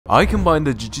I combined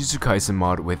the Jujutsu Kaisen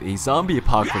mod with a zombie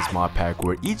apocalypse mod pack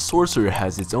where each sorcerer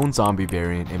has its own zombie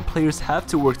variant and players have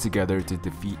to work together to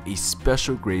defeat a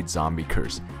special grade zombie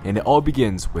curse. And it all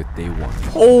begins with day 1.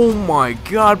 Oh my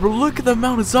god, bro, look at the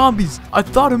amount of zombies. I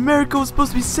thought America was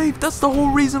supposed to be safe. That's the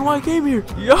whole reason why I came here.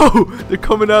 Yo, they're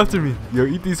coming after me. Yo,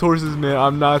 eat these horses, man.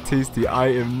 I'm not tasty. I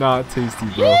am not tasty,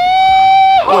 bro.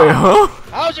 Wait, huh?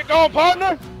 How's it going,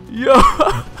 partner? Yo.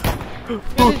 Who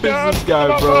is this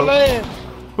guy, bro?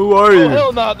 Who are you?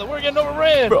 Oh, hell no, we're getting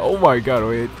overran. Bro, oh my god,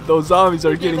 wait. Those zombies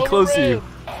are getting close to you.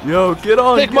 Yo, get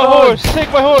on, Take my horse,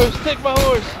 take my horse, take my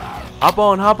horse. Hop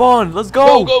on, let's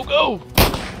go. Go.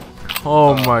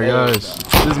 Oh my gosh.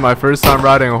 This is my first time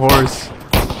riding a horse.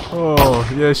 Oh,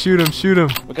 yeah, shoot him.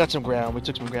 We got some ground, we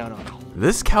took some ground on him.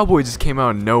 This cowboy just came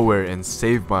out of nowhere and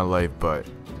saved my life, but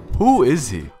who is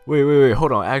he? Wait,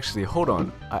 hold on, actually, hold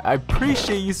on. I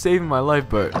appreciate you saving my life,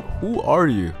 but who are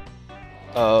you?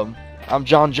 I'm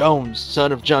John Jones,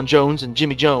 son of John Jones and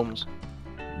Jimmy Jones.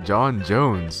 John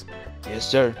Jones? Yes,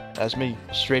 sir. That's me.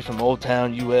 Straight from Old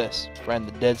Town, U.S. Right in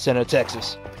the dead center of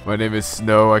Texas. My name is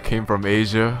Snow. I came from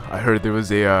Asia. I heard there was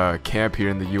a camp here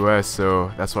in the U.S.,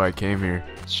 so that's why I came here.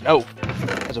 Snow.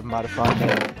 That's a modified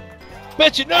name.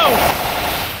 Bet you know!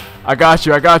 I got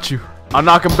you. I'll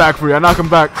knock him back for you. I got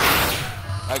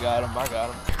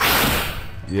him.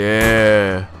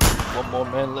 Yeah. One more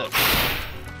man left.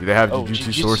 Do they have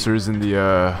Jujutsu sorcerers in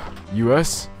the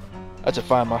U.S.? That's a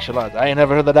fine martial arts. I ain't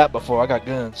never heard of that before. I got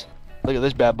guns. Look at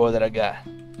this bad boy that I got.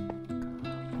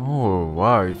 Oh,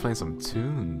 wow. You're playing some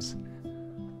tunes.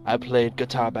 I played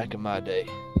guitar back in my day.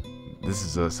 This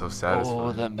is so satisfying.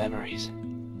 Oh, the memories.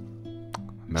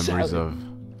 Memories of...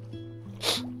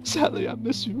 Sally, I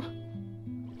miss you.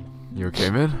 You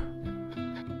okay,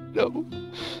 man? No.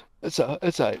 It's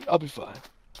alright. I'll be fine.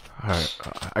 Alright,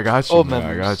 I got you, man.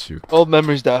 I got you. Old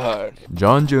memories die hard.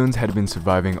 John Jones had been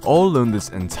surviving all alone this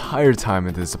entire time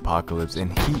in this apocalypse,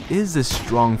 and he is a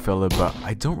strong fella, but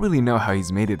I don't really know how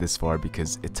he's made it this far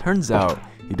because it turns out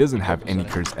he doesn't have any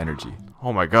cursed energy.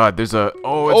 Oh my god, there's a...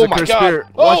 Oh, it's a cursed spirit.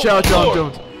 Watch out, John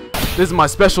Jones. This is my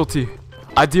specialty.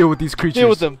 I deal with these creatures. Deal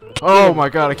with them. Oh my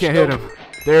god, I can't hit him.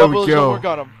 There we go. Work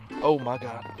on him. Oh my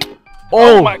god.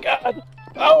 Oh my god.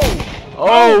 Oh.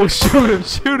 Oh,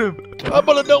 shoot him. My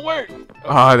bullet don't work.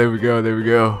 Ah, there we go.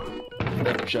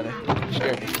 Thank you, Shunny.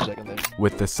 Scared me for a second there.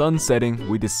 With the sun setting,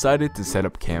 we decided to set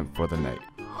up camp for the night.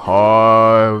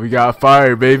 Oh, we got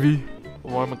fire, baby.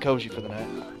 Warm and cozy for the night.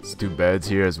 Let's do beds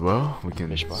here as well. We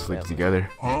can sleep together.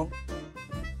 Huh?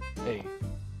 Hey.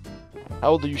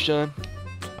 How old are you, Shun?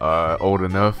 Old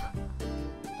enough.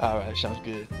 Alright, sounds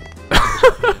good.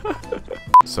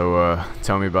 So,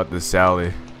 tell me about this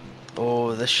Sally.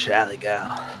 Oh, the Sally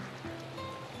gal.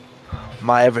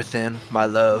 My everything, my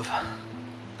love.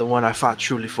 The one I fought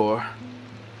truly for.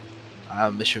 I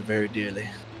miss her very dearly.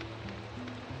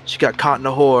 She got caught in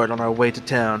a horde on our way to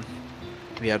town.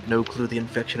 We had no clue the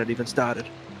infection had even started.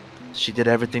 She did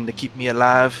everything to keep me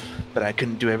alive, but I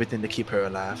couldn't do everything to keep her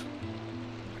alive.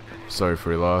 Sorry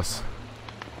for your loss.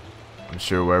 I'm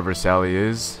sure wherever Sally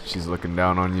is, she's looking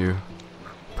down on you.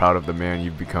 Proud of the man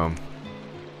you've become.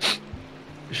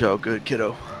 It's all good,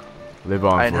 kiddo. Live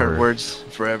on. I ain't heard words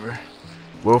forever.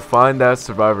 We'll find that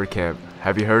survivor camp.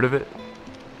 Have you heard of it?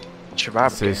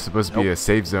 Survivor camp? It's supposed to be a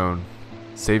safe zone.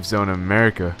 Safe zone in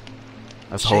America.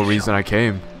 That's the whole reason I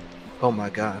came. Oh my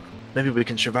god. Maybe we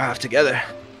can survive together.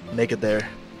 Make it there.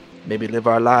 Maybe live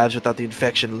our lives without the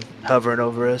infection hovering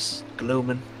over us,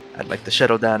 glooming. I'd like to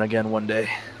settle down again one day.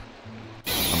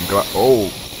 I'm glad.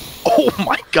 Oh. Oh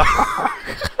my god.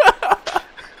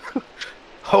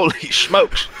 Holy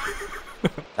smokes.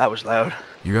 That was loud.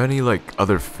 You got any like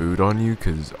other food on you?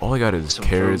 Cause all I got is some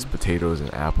carrots, food. Potatoes,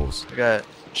 and apples. I got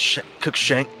cooked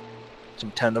shank, some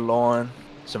tenderloin,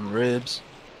 some ribs,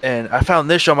 and I found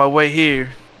this on my way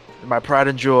here. My pride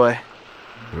and joy.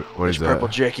 What is that? Purple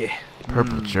jerky.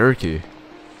 Purple jerky.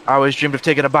 I always dreamed of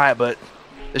taking a bite, but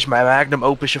this is my magnum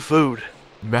opus of food.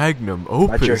 Magnum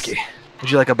opus. My jerky.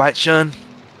 Would you like a bite, Shun?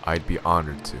 I'd be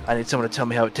honored to. I need someone to tell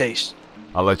me how it tastes.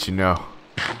 I'll let you know.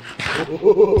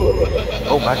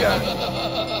 Oh my god.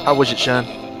 How was it, Shun?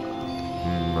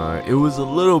 It was a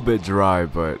little bit dry,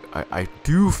 but I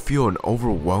do feel an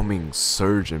overwhelming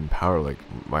surge in power. Like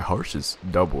my heart just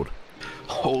doubled.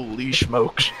 Holy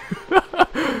smokes.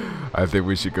 I think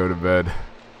we should go to bed.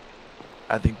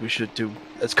 I think we should too.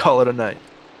 Let's call it a night.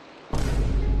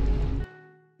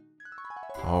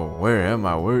 Oh, where am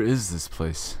I? Where is this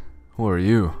place? Who are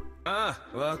you? Ah,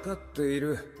 わかってい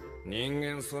る。人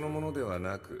間そのものでは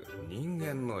なく、人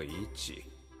間の位置。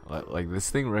 Like this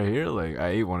thing right here? Like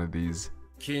I ate one of these.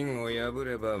 金を破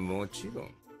ればもちろ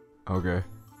ん。 Okay.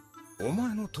 お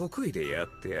前の得意でやっ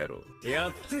てやろう。や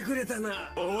ってくれた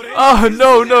な。俺 Oh,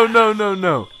 no, no, no, no,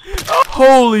 no.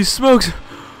 Holy smokes.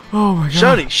 Oh my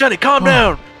god. Shunny, calm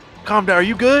down. Calm down. Are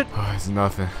you good? Oh, it's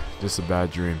nothing. Just a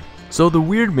bad dream. So the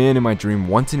weird man in my dream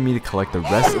wanted me to collect the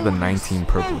rest of the 19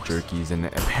 purple jerkies, and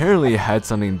apparently it had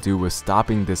something to do with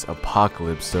stopping this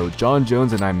apocalypse. So John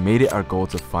Jones and I made it our goal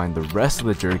to find the rest of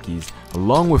the jerkies,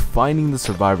 along with finding the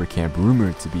survivor camp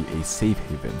rumored to be a safe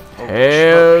haven.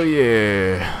 Hell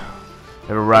yeah.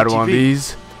 Ever ride one of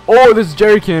these? Oh, there's a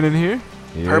jerry can in here.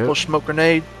 Yep. Purple smoke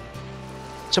grenade.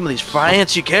 Some of these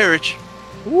fancy carriage.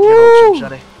 Woo!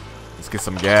 Shunny. Let's get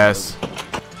some gas.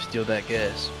 Steal that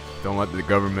gas. Don't let the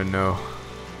government know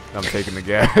I'm taking the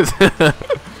gas.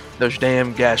 Those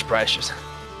damn gas prices.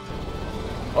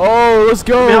 Oh, let's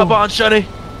go. Let me hop on, Shunny.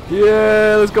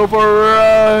 Yeah, let's go for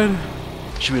a ride.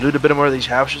 Should we loot a bit more of these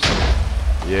houses?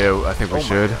 Yeah, I think we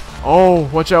should. Oh,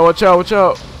 watch out, watch out, watch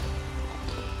out.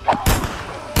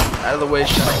 Out of the way,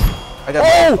 Shunny. I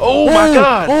got. Oh my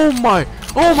god.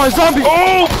 Oh my zombie.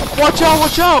 Oh, watch out,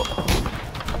 watch out.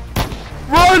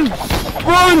 Run,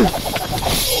 run.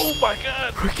 Oh my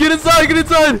god. Get inside, get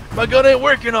inside. My gun ain't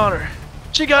working on her.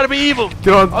 She gotta be evil.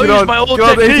 Get on, I'll get use on, my old get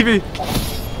on the technique.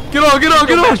 ATV. Get on, get on,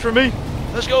 get on. For me.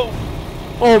 Let's go.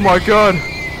 Oh my god.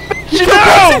 She's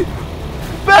No!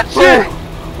 Betsy!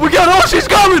 Oh, we got. Oh, she's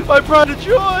coming. My pride and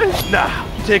joy. Nah,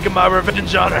 I'm taking my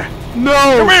revenge on her. No.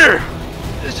 Come here.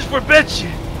 This is for Betsy.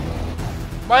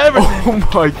 My everything. Oh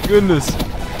my goodness.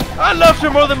 I loved her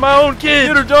more than my own kid.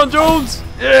 Get her, John Jones.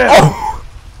 Yeah. Oh.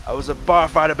 I was a bar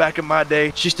fighter back in my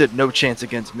day. She stood no chance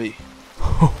against me.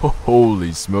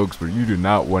 Holy smokes, bro. You do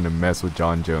not want to mess with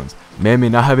John Jones. Man may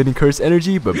not have any cursed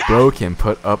energy, but bro can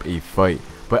put up a fight.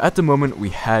 But at the moment, we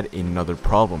had another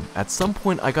problem. At some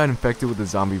point, I got infected with the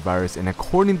zombie virus, and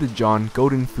according to John,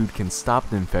 golden food can stop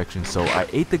the infection, so I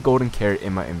ate the golden carrot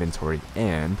in my inventory,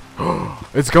 and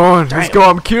it's gone. Damn. It's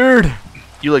gone. I'm cured.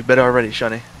 You look better already,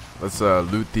 Shunny. Let's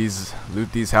loot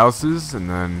these houses, and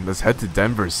then let's head to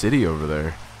Denver City over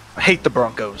there. I hate the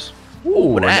Broncos.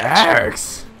 Ooh, an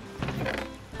axe.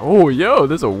 Oh, yo,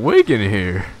 there's a wig in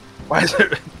here. Why is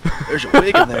there? There's a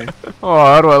wig in there. Oh,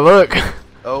 how do I look?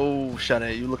 Oh,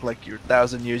 Shunny, you look like you're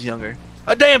 1,000 years younger.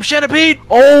 A damn centipede!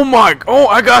 Oh my! Oh,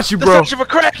 I got you, The bro. section for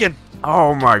Kraken!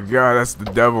 Oh my god, that's the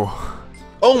devil.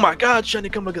 Oh my god,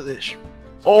 Shunny, come look at this.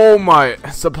 Oh my,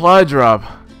 supply drop.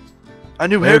 A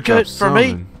new haircut for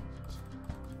me.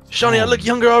 Shunny, I look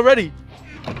younger already.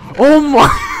 Oh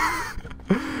my.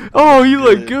 Oh, you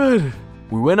look good.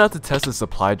 We went out to test the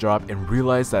supply drop and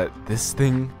realized that this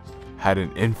thing had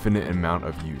an infinite amount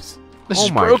of use. This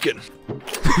is broken.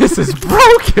 This is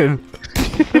broken.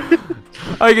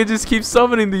 I can just keep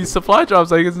summoning these supply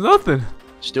drops like it's nothing.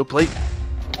 Steel plate.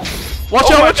 Watch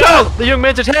out, watch out! The young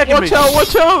man's attacking me. Watch out,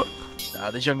 watch out!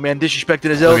 Nah, this young man disrespected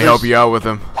his Let elders. me help you out with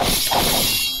him.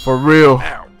 For real.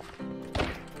 Ow.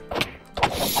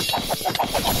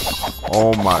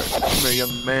 Oh my. Come here,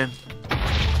 young man.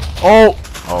 Oh.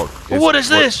 Oh. What is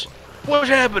this? What's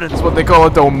happening? It's what they call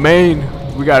a domain.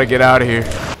 We gotta get out of here.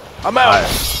 I'm out.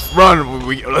 Run!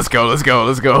 Let's go, let's go,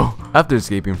 let's go. After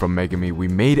escaping from Megami, we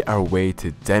made our way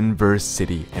to Denver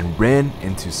City and ran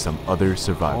into some other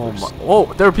survivors.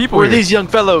 Oh, there are people Who are here. these young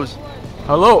fellows?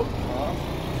 Hello.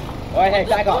 Oh, hey,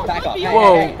 back off, back off. Hey,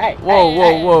 Whoa, hey, hey, whoa, hey,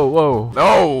 whoa, hey. whoa, whoa.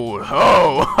 Oh,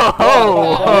 oh,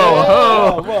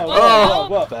 oh, oh,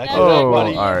 oh. Back Oh,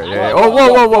 buddy. alright, yeah. Oh,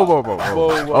 whoa, whoa, whoa, whoa,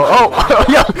 whoa, whoa. Oh,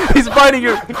 yeah, he's biting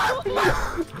you.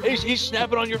 He's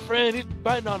snapping on your friend. He's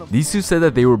biting on him. These two said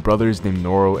that they were brothers named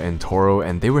Noro and Toro,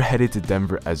 and they were headed to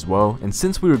Denver as well. And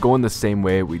since we were going the same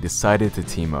way, we decided to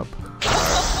team up.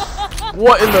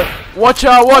 What in the? Watch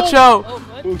out! Watch out!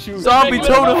 Oh, shoot. Zombie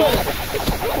totem!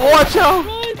 Watch out!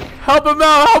 Help him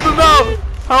out! Help him out!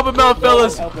 Help him out,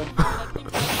 fellas! Help him.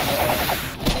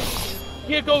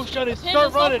 Here goes, Shunny.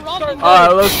 Start running. Start running.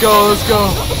 Alright, let's go, let's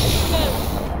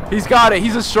go. He's got it.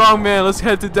 He's a strong man. Let's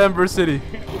head to Denver City.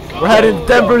 We're heading to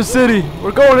Denver City.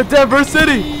 We're going to Denver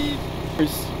City.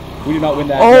 We do not win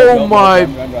that. Oh Run, my!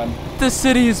 run, run. This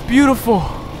city is beautiful.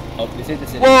 Oh, this is the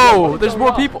city. Whoa! There's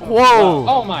more people. Whoa!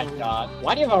 Oh my god.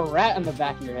 Why do you have a rat on the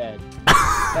back of your head?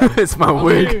 It's my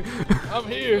wig. I'm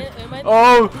here.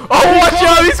 Oh! Oh! Watch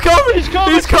out! He's coming!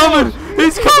 He's coming!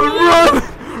 He's coming! Run!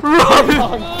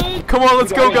 Run! Come on,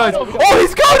 let's go, guys! Oh,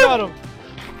 he's got him!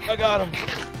 I got him.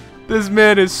 This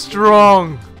man is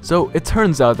strong. So it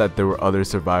turns out that there were other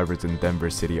survivors in Denver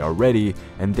City already,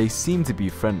 and they seemed to be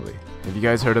friendly. Have you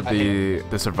guys heard of the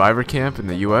survivor camp in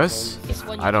the US?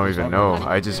 I don't even know.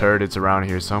 I just heard it's around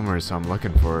here somewhere, so I'm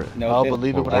looking for it. No, I'll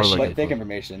believe it when I see like it. fake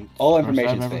information. All information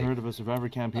is I've never fake. heard of a survivor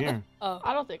camp here.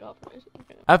 I don't think all information.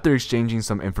 Okay. After exchanging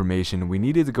some information, we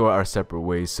needed to go our separate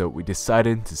ways, so we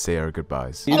decided to say our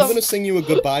goodbyes. I'm gonna sing you a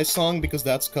goodbye song because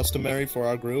that's customary for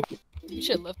our group. You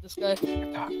should lift this guy.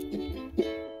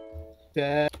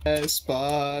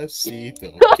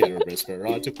 Despacito, quiero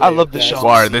respirar tu I love this song.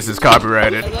 Sorry, this is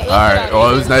copyrighted. Alright,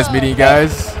 well, it was nice meeting you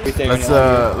guys.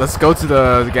 Let's go to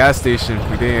the gas station.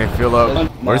 We didn't even fill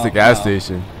up. Where's the gas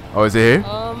station? Oh, is it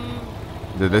here?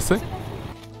 Is it this thing?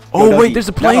 Oh, wait, there's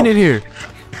a plane in here.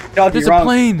 There's a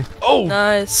plane. Oh,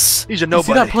 Nice. he's a You nobody.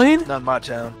 see that plane? Not in my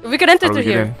town. We could enter Are we through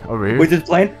here. getting over here? Wait, this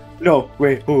plane? No,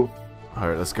 wait, who?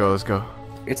 Alright, let's go, let's go.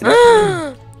 It's Wait,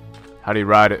 How do you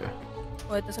ride it?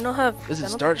 does it not have? Does it I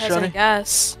don't start think it has any shutting?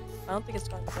 gas. I don't think it's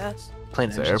got any gas. Plane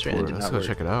It's an engine straight airport. did Let's not go work.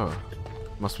 check it out.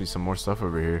 Must be some more stuff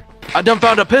over here. I done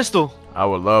found a pistol. I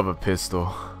would love a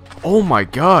pistol. Oh my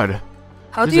god.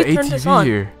 How do There's you an turn this ATV on?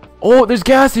 here. Oh, there's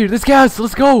gas here. There's gas.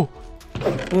 Let's go.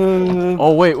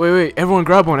 Oh, wait. Everyone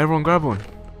grab one.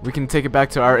 We can take it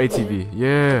back to our ATV.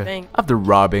 Yeah. Dang. After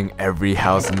robbing every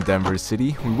house in Denver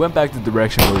City, we went back the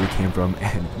direction where we came from,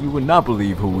 and you would not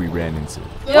believe who we ran into.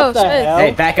 Yo, Smith.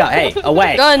 Hey, back up. Hey,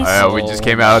 away. Guns. We just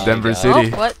came out of Denver Oh,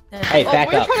 City. what? Hey, Oh, back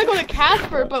we were up. trying to go to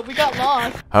Casper, but we got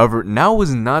lost. However, now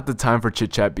was not the time for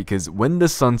chit chat because when the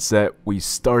sun set, we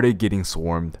started getting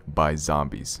swarmed by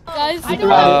zombies. Guys, I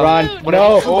Run. don't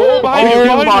No. Oh, behind you,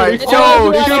 Oh my! It's Yo,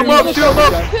 all shoot him up! Shoot him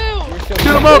up! Two.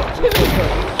 Shoot him up!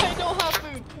 I don't have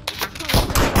food.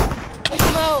 Take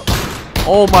him out.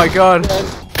 Oh my god!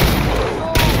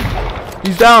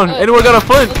 He's down. Anyone got a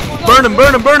flint?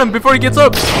 Burn him before he gets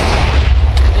up.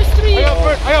 There's three.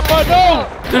 I got five.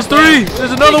 No. There's three.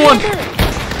 There's another one.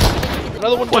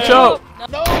 Another one. Watch down. out.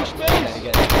 No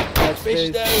space.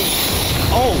 Space down.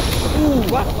 Oh.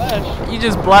 Black flash. He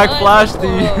just black flashed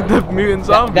the mutant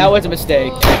zombie. That was a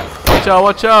mistake.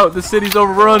 Watch out. The city's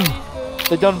overrun.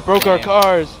 They done broke our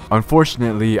cars.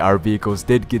 Unfortunately, our vehicles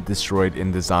did get destroyed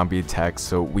in the zombie attack,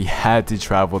 so we had to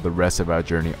travel the rest of our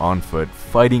journey on foot,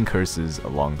 fighting curses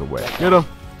along the way. Get him.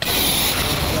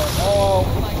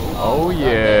 Oh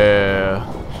yeah.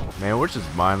 Man, we're just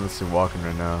mindlessly walking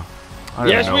right now. I don't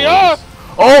Yes, know we where are. this-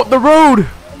 Oh, the road!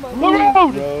 The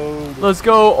road. Let's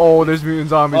go. Oh, there's mutant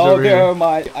zombies over here. Oh,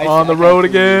 my. On the road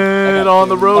again. On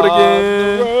the road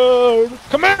again.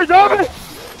 Come here, zombie.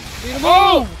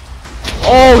 Oh.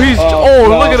 Oh, he's. Oh,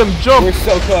 no. look at him jump. We're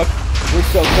so cooked.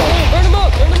 Burn him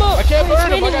up. Burn him up. I can't He's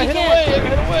burn him. I raining, got we hit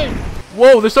can't. away.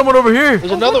 Whoa, there's someone over here.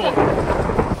 There's another one.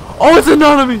 Oh, it's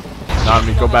anonymous.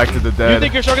 Anonymous, go back to the You dead.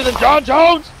 think you're stronger than John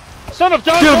Jones? Son of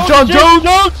John Get him, Jones. John James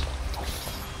Jones.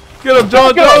 Get him,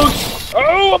 John Jones.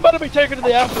 Oh, I'm about to be taken to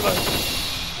the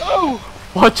afterlife. Oh.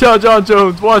 Watch out, John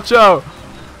Jones. Watch out.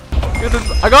 Get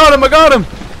this. I got him.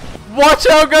 Watch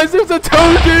out, guys. There's a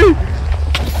Toji.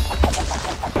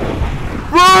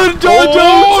 Run, John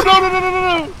Jones.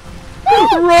 No.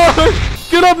 Run.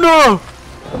 Get up, Noro.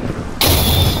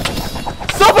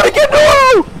 Somebody get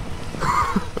Noro.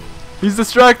 He's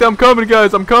distracted. I'm coming,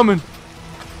 guys. I'm coming.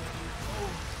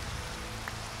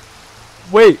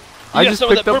 Wait. I just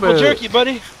picked up purple jerky,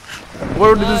 buddy.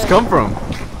 Where did this come from?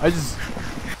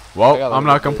 Well, I'm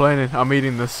not complaining. I'm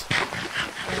eating this.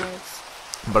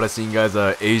 But I seen guys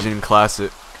Asian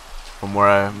classic from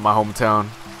where my hometown.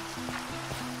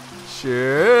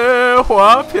 雪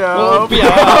花飘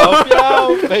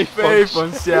飘，飞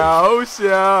风萧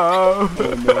萧。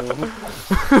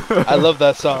 I love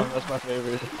that song. That's my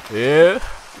favorite. Yeah,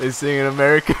 they sing in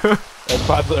America. That's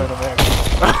popular in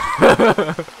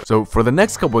America. So for the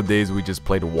next couple of days, we just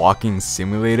played walking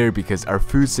simulator because our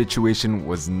food situation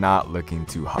was not looking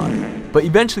too hot. But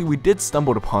eventually we did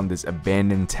stumble upon this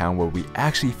abandoned town where we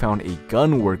actually found a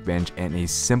gun workbench and a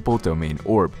simple domain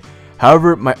orb.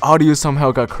 However, my audio somehow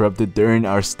got corrupted during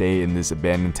our stay in this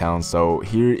abandoned town, so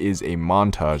here is a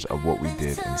montage of what we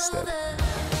did instead.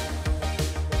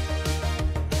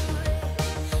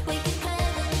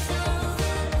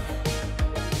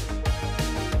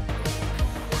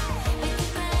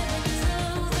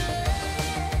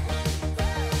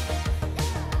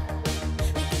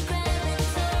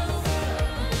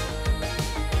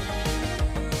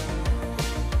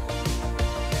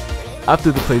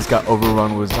 After the place got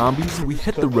overrun with zombies, we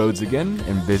hit the roads again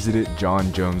and visited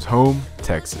John Jones' home,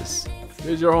 Texas.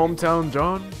 Here's your hometown,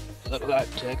 John. Look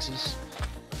like Texas.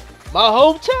 My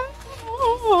hometown.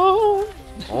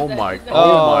 Oh my,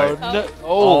 Oh, oh no.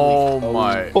 oh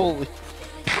my. Holy.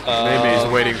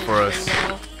 Mayme's waiting for us.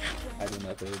 I do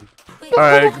nothing.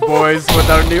 Alright, boys, with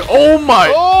our new. Oh my!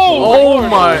 Oh, Oh Lord.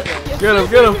 my! Get him,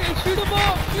 get him!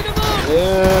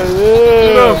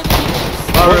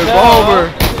 My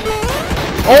revolver.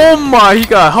 Oh my, he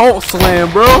got Hulk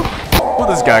slam, bro. Who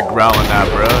this guy growling at,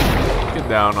 bro? Get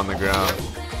down on the ground.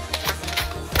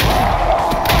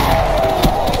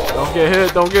 Don't get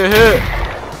hit, don't get hit.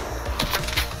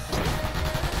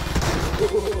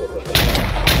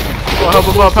 Oh, help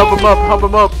him up, help him up, help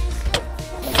him up.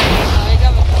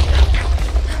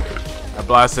 I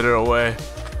blasted it away.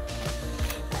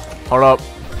 Hold up.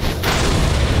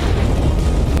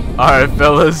 Alright,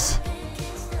 fellas.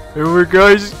 Here we go,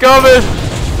 he's coming!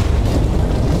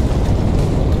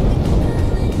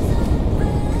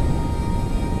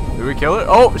 Did we kill her?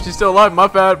 Oh, she's still alive, my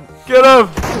bad. Get him!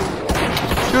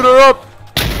 Shoot her up!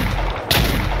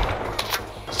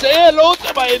 Say hello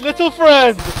to my little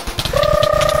friend!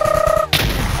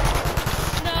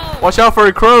 No. Watch out for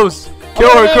her crows! Kill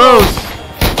her crows!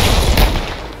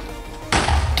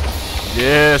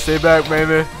 Yeah, stay back,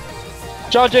 baby.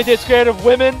 John J. did scared of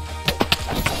women.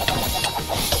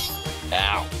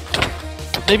 Ow.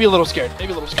 Maybe a little scared.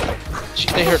 Maybe a little scared.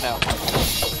 They hurt now.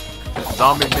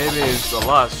 Zombie baby is a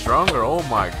lot stronger. Oh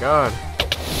my god.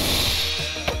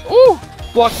 Ooh!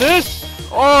 Block this!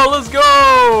 Oh, let's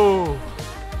go!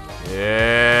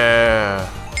 Yeah.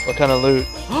 What kind of loot?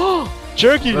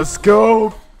 Jerky! Let's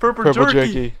go! Purple Purple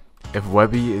jerky. jerky. If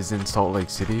Webby is in Salt Lake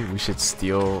City, we should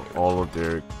steal all of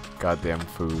their goddamn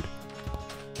food.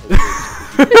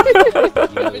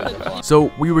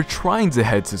 So we were trying to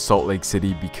head to Salt Lake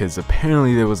City because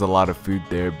apparently there was a lot of food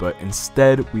there, but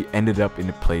instead we ended up in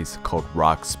a place called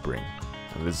Rock Spring.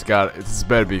 This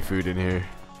better be food in here.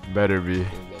 Better be.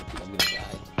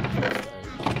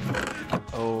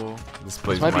 Oh. This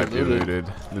place This might be looted.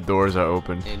 The doors are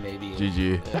open.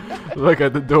 GG. Yeah. Look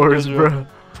at the doors, bro.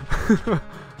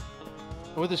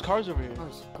 Oh, there's cars over here.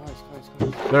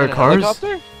 There are And a cars?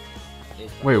 helicopter?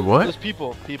 Wait, what? There's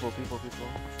people.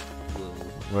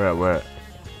 Where at? Where at?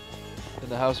 In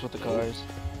the house with the cars.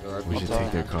 We should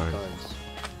take their cars.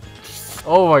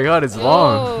 Oh my god, it's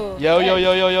long. Oh. Yo. Yo,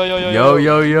 yo, yo,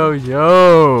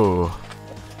 yo.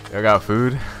 Y'all got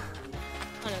food?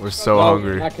 We're so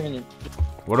hungry. Not convenient.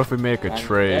 What if we make a Yeah,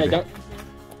 trade? don't-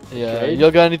 Yeah. Trade?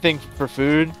 Y'all got anything for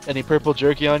food? Any purple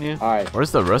jerky on you? Alright,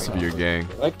 Where's the rest of your gang?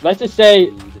 let's just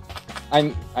say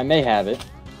I may have it.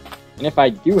 And if I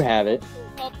do have it,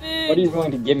 what are you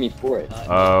willing to give me for it?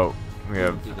 We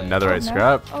have netherite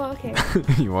scrap. Oh, okay.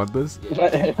 You want this?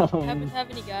 Haven't have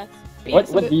any gas.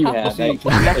 what do you have See, that's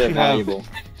you actually valuable?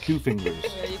 have 2 fingers.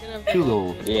 Yeah, you can have 2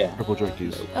 little Yeah. purple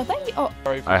jerkies. Oh, thank you. Oh,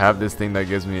 I have this thing that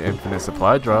gives me infinite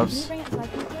supply can you drops. bring it so I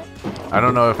can get it? I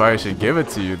don't know if I should give it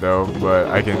to you though, but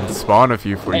I can spawn a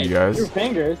few for Hey, you guys. 2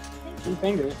 fingers. 2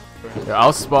 fingers. Yeah,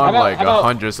 I'll spawn How about- like how about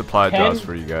 100 supply 10? drops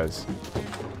for you guys.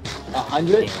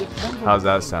 100? How's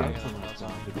that sound?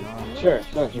 Sure.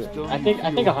 I think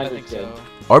 100 is good.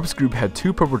 ARP's group had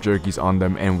 2 purple jerkies on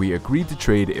them and we agreed to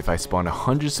trade if I spawned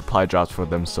 100 supply drops for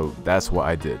them, so that's what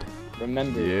I did.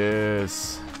 Remember.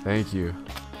 Yes, thank you.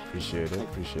 Appreciate it,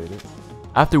 appreciate it.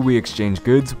 After we exchanged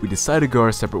goods, we decided to go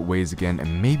our separate ways again,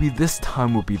 and maybe this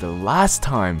time will be the last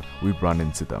time we run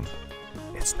into them.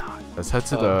 It's not. Let's head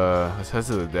to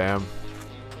the dam.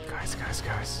 Guys.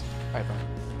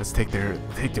 Let's take their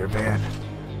van.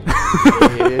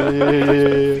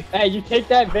 Hey, you take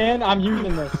that van, I'm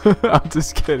using this. I'm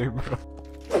just kidding, bro.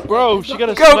 Bro, she got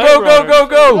a Go!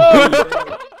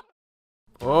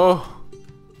 Oh,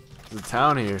 there's a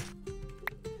town here.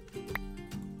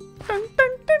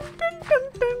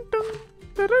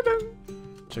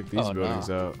 Check these buildings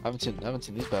out. I haven't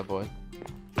seen these bad boy.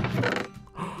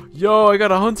 Yo, I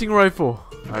got a hunting rifle.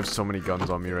 I have so many guns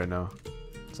on me right now.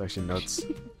 It's actually nuts.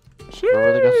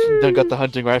 Bro, they got the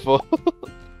hunting rifle.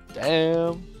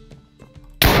 Damn.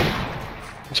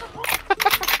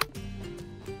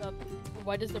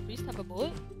 Why does the priest have a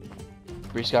bullet?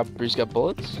 Breeze got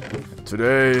bullets?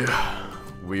 Today,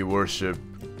 we worship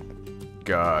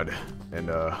God and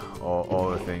all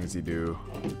the things he do.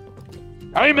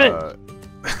 Amen.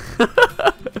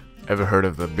 Ever heard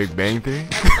of the Big Bang Theory?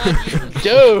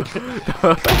 Dude.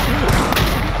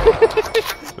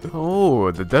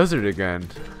 Oh, the desert again.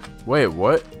 Wait,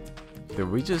 what? Did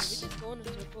we just...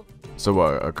 So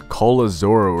a Cola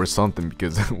Zoro or something,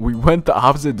 because we went the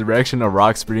opposite direction of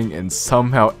Rock Spring and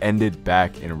somehow ended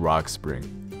back in Rock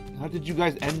Spring. How did you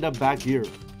guys end up back here?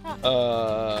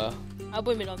 I'll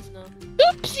blame it on snow.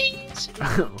 Oopsies.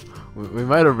 We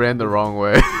might have ran the wrong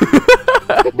way.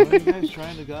 Where are you guys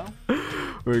trying to go?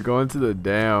 We're going to the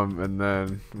dam, and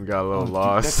then we got a little Dude,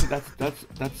 lost. that's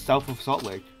south of Salt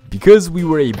Lake. Because we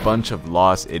were a bunch of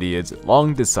lost idiots,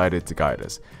 Long decided to guide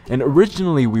us. And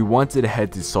originally we wanted to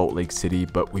head to Salt Lake City,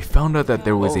 but we found out that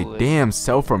there was a dam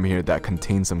south from here that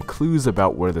contained some clues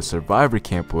about where the survivor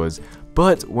camp was,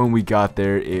 but when we got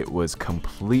there, it was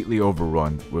completely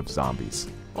overrun with zombies.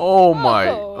 Oh my,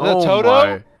 oh Toto?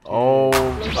 my. Oh,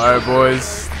 alright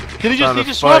boys. Did he Trying just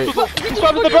to swap fight. he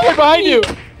swapped with the bird behind you!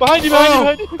 Behind you,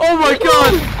 behind you, behind you! Oh my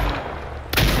god!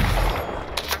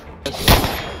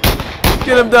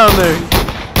 Get him down there!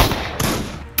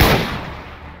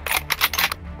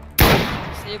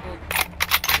 Disabled.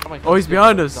 Oh, he's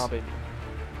behind us.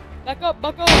 Back up,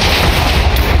 back up.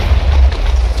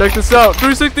 Check this out.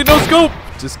 360 no scope.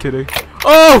 Just kidding.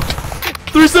 Oh!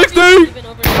 360! Even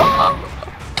over here.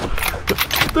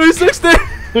 360!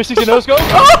 360 no scope?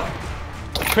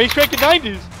 Crazy crank in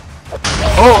 90s!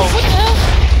 Oh! What the hell?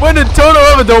 When did Toto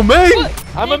have a domain? What?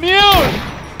 I'm immune!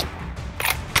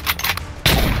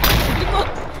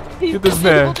 He's Get this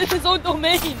man. disabled in his own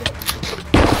domain.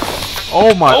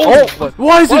 Oh my. Oh, Oh!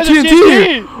 Why is there why is there TNT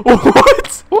here?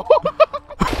 What?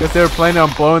 Guess they were planning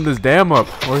on blowing this dam up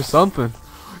or something.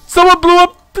 Someone blew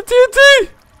up the TNT!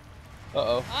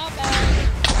 Uh-oh. Ah, bad.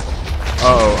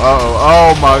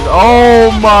 Oh my,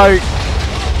 oh my.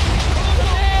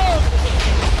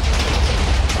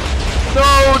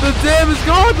 No, the dam is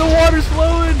gone, the water's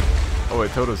flowing. Oh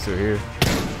wait, Toto's still here.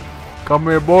 Come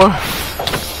here, boy.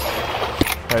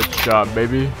 Headshot,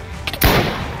 baby.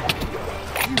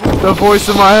 The voice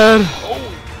in my head.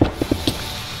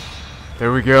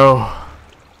 There we go.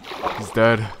 He's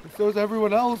dead. So is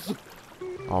everyone else.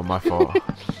 Oh, my fault.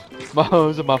 It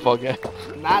was my fault, guy.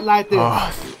 Not like this.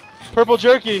 Oh. Purple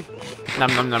jerky!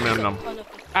 Nom nom nom nom nom.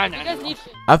 You guys need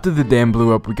shit. After the dam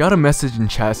blew up, we got a message in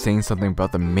chat saying something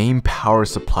about the main power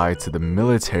supply to the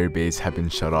military base had been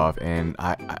shut off, and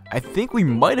I think we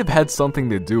might have had something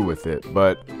to do with it,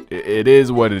 but it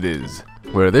is what it is.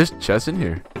 Where there's chests in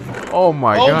here. Oh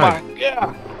my god. Oh my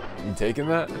god! You taking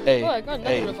that? Hey, Oh, I got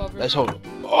another revolver. let's hold it.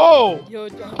 Oh! Yo,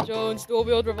 John Jones,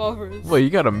 dual-wield revolvers. Well, you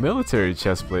got a military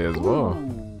chest plate as well.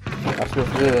 I feel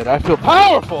good. I feel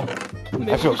powerful!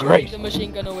 Maybe I feel we should great. take the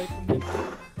machine gun away from him.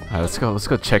 Alright, let's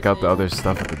go check out the other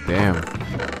stuff at the dam.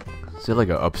 Is it like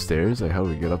a upstairs? Like how do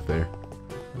we get up there?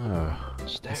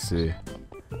 Let's see.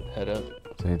 Head up. Is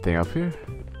there anything up here?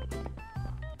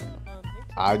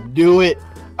 I do it.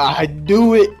 I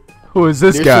do it. Who is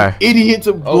this There's guy? some idiots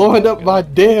are blowing up my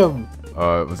dam.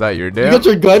 Was that your You dam? got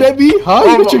your gun at me? Huh?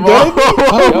 You got your gun at me?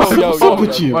 Huh? What's up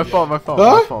with you? My fault, my fault, Huh?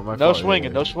 my fault, my fault. No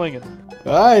swinging, no swinging.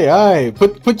 Aye.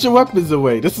 Put your weapons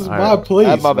away. This is my Alright.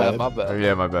 place. My bad, man. my Oh, bad.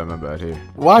 yeah, my bad, here.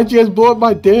 Why'd you guys blow up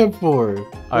my dam for?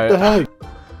 What the heck?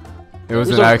 It was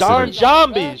There's an those darn accident.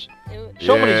 zombies!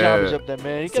 So many Yeah. zombies up there,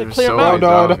 man. You gotta There's clear so them out.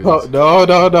 many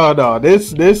No.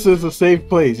 This is a safe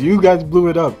place. You guys blew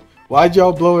it up. Why'd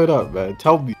y'all blow it up, man?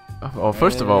 Tell me. Oh,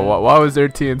 first of all, why was there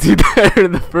TNT there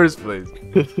in the first place?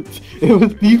 It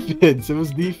was defense. It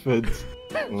was defense.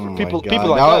 Oh People my God.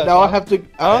 like now, us, now huh?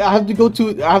 I have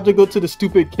to go to the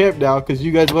stupid camp now because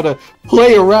you guys want to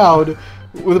play around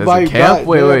with There's my a camp?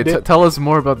 Wait, goddamn- tell us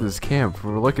more about this camp.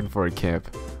 We're looking for a camp.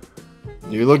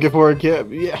 You're looking for a camp?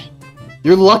 Yeah.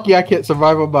 You're lucky I can't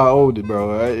survive on my own,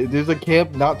 bro. There's a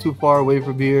camp not too far away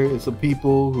from here. It's some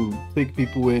people who take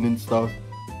people in and stuff.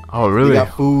 Oh, really? They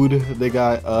got food. They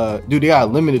got dude, they got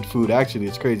unlimited food. Actually,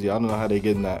 it's crazy. I don't know how they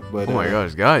getting that, but Oh my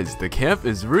gosh, guys, the camp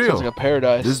is real. Sounds like a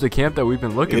paradise. This is the camp that we've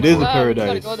been looking It for. is a Wow, we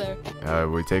gotta paradise. go there.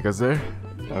 Will you take us there?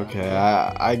 Okay,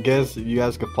 I guess you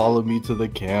guys could follow me to the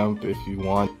camp if you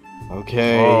want.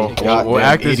 Okay. Oh, goddamn we'll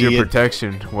act as your idiot.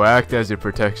 protection. We'll act as your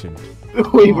protection.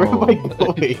 Wait, where am I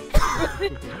going?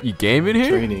 You gaming here?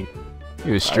 Training.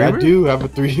 You a I streamer? do have a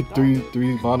three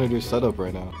monitor setup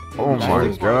right now. Oh my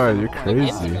god, you're What games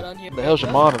you crazy. got on here? What the hell's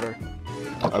your monitor?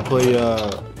 I play.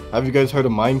 Have you guys heard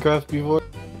of Minecraft before?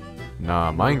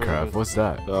 Nah, Minecraft. What's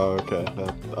that? Oh, okay.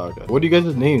 Okay. What are you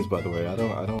guys' names, by the way? I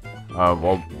don't.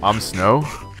 Well, I'm Snow.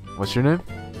 What's your name?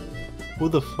 Who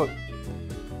the fuck?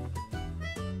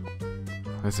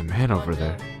 There's a man over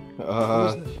there.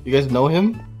 You guys know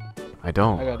him? I I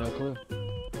don't. got no clue.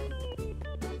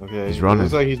 Okay. He's running.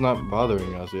 Looks like he's not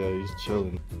bothering us. Yeah, he's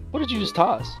chilling. What did you just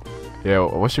toss? Yeah,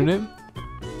 what's your name?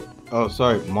 Oh,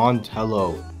 sorry,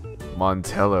 Montello.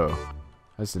 Montello.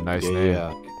 That's a nice Yeah, name.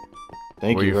 yeah.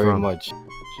 Thank Where you you very from? much.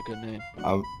 It's a good name.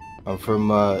 I'm from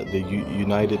the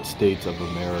United States of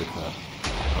America.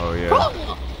 Oh yeah.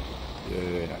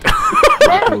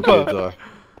 Yeah. Cool kids are.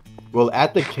 Well,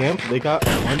 at the camp, they got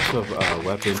a bunch of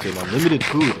weapons and unlimited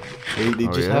food. They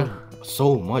Oh, just yeah? have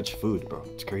so much food, bro.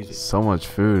 It's crazy. So much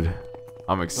food.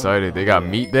 I'm excited. They got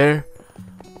meat there.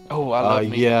 Oh, I love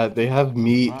meat. Yeah, they have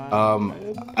meat.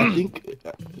 I think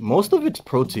most of it's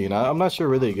protein. I'm not sure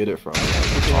where they get it from.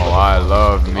 Oh, I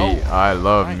love meat. I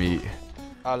love meat.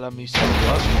 I love me some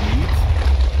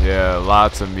meat. Yeah,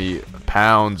 lots of meat.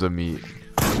 Pounds of meat.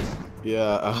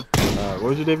 Yeah. What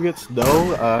was your name again?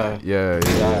 Snow? Yeah.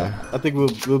 I think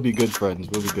we'll be good friends.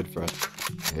 We'll be good friends.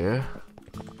 Yeah.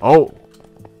 Oh,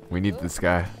 we need this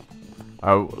guy.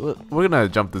 We're gonna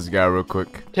jump this guy real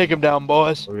quick. Take him down,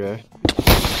 boys. Okay.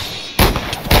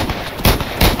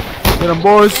 Get him,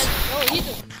 boys.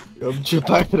 No, I'm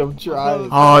trying.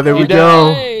 Oh, there we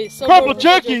go. Hey, Purple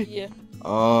Jackie!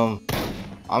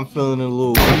 I'm feeling a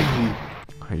little woozy.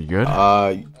 Are you good?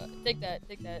 Take that.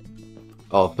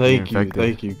 Oh, thank you, infected.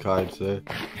 thank you, kind sir.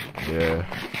 Yeah.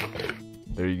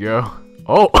 There you go.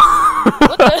 Oh.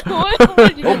 What the? Where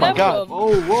did you Oh get my that God. from?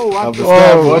 I'm gonna Whoa.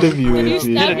 stab one of you. Did you if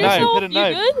you- stab Get a knife, yourself? get a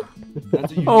knife. You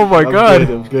good? Oh my god.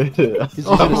 I'm good.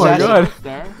 Oh my god.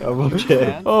 I'm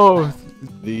okay. Oh.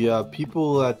 The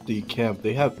people at the camp,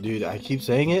 they have, dude, I keep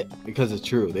saying it because it's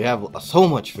true. They have so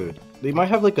much food. They might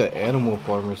have like an animal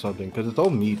farm or something because it's all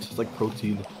meat. It's like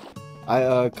protein.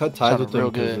 I cut ties with them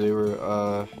because they were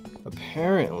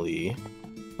apparently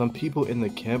some people in the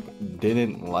camp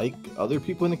didn't like other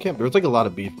people in the camp. There was like a lot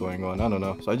of beef going on. I don't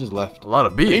know, so I just left. A lot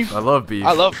of beef. I love beef.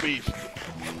 I love beef.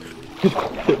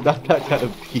 Not that kind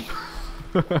of beef.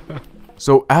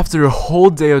 So after a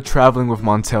whole day of traveling with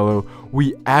Montello,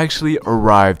 we actually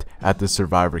arrived at the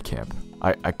survivor camp.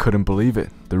 I couldn't believe it.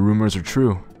 The rumors are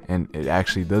true, and it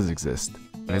actually does exist.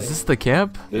 Is this the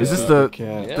camp? Is this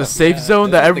the safe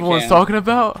zone that everyone's talking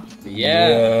about?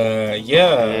 Yeah.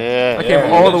 I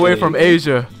came all the way from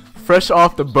Asia, fresh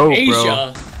off the boat,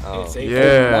 Asia. bro.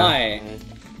 Yeah.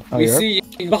 We see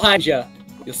behind you.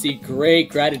 You'll see great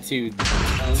gratitude.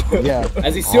 Yeah.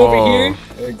 As you see over here,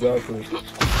 Exactly.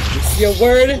 you see a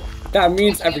word that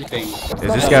means everything.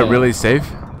 Is this guy really safe?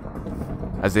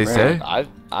 As they say? I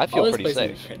feel This pretty place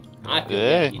safe. is- I feel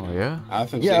Yeah. lucky. Oh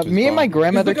yeah? Yeah, me and my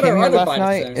grandmother Look at our came here other last fighting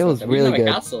night. centers It was and stuff. We really have a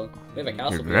good. castle. We have a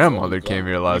castle. Your for grandmother this came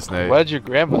here last night. Where'd your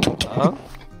grandmother? Huh?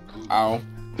 Ow.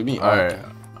 To me, Alright.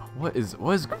 What? Wait. Oh,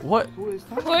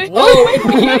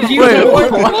 he was Wait,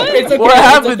 born. what? It's okay, What it's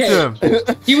happened okay.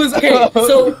 to him? He was okay.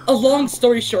 So a long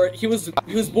story short, he was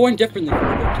born differently from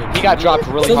other kids. He got dropped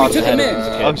really So we hard took in him the in.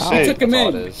 head. I'm We sick. took him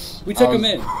in. We took him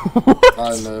in.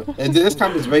 I know. And this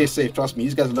camp is very safe. Trust me.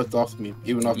 These guys looked after me,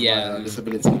 even after Yeah. my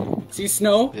disability. See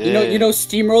Snow? Yeah. You know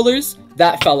steamrollers?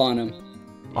 That fell on him.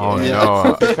 Oh Yeah.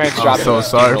 no. Parents I'm dropped so him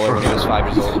sorry when for he was him.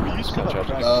 5 years old.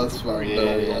 That's fine. Yeah.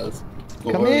 No, yes.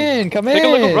 Don't Come worry. in, come Take a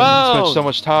look in. around. Spent so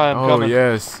much time Oh coming.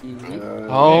 yes.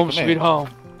 Home, Come sweet in. home.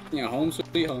 Yeah, home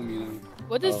sweet home, you know.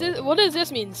 What does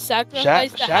this mean?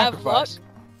 Sacrifice to have luck? Sacrifice.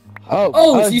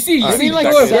 Oh, so you see, I mean, like,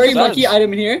 throw a very sacrifice. lucky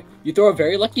item in here. You throw a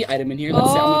very lucky item in here.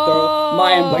 Let's say I'm gonna throw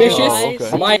my Oh, ambitious, I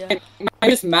see. my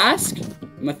ambitious mask.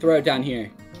 I'm gonna throw it down here.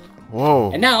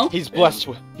 Whoa. And now He's blessed.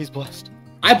 He's blessed.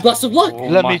 I'm blessed with luck.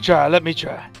 Let me try. Let me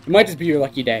try. It might just be your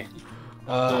lucky day.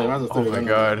 Oh my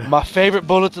god. My favorite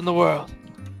bullets in the world.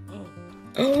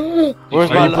 Oh, Where's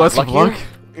Are my you blessed with luck?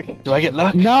 Do I get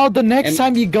luck? Now the next And-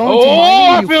 time you go Oh, into I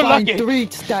mining, you feel find lucky. 3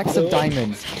 stacks of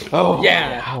diamonds. Oh.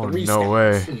 yeah. Oh three no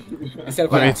stacks. way. Instead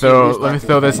of Let me having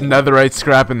throw this netherite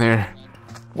scrap in there.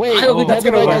 Wait, I don't think that's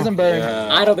netherite gonna work. doesn't burn.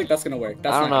 I don't think that's gonna work.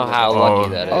 That's I don't not know gonna how work. Oh. lucky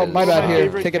that is. Oh, my bad. Here,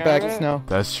 Favorite take it back, carrot? Snow.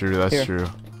 That's true, that's Here. true.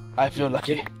 I feel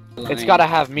lucky. It's gotta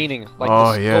have meaning, like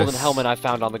Oh, this yes. golden helmet I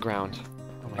found on the ground.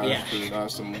 Yeah.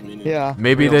 That's some meaning. Yeah.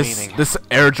 Maybe Real this meaning. this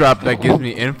airdrop that gives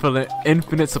me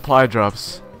infinite supply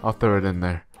drops. I'll throw it in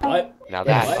there. What? Now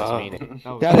that's What? meaning.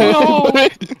 No. Now,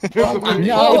 What's an when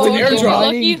you're airdrop?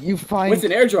 mining, you find What's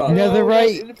an airdrop?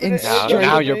 netherite in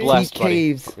Now you're straight blessed, deep buddy.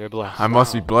 caves. You're blessed. I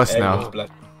must be blessed now.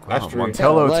 That's Wow, true.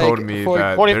 Montello Yeah, told like, me for-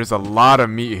 that 40 there's a lot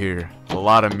of meat here. A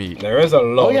lot of meat. There is a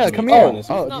lot. Oh yeah, of come meat, here.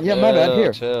 honestly. Oh yeah, my bad.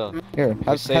 Here, Chill. here.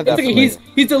 Have saved have that that. for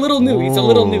He's a little new. He's a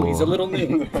little new. He's a little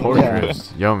new. Pork Yeah.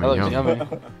 ribs. Yummy, Oh, yummy. yummy.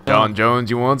 John Jones,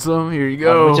 you want some? Here you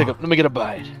Let me, go. let me get a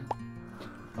bite.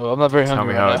 Oh, I'm not very Tell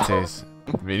hungry. me how right it now. tastes.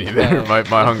 Me neither. My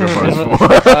hunger bar is full.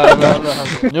 I'm not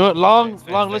hungry. You know what? Long.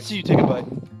 Let's see you take a bite.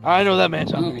 I know that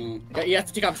man's hungry. You have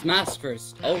to take off his mask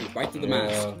first. Oh, right through the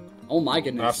mask. Oh my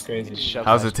goodness. That's crazy.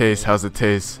 How's it taste? How's it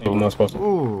taste? You're not supposed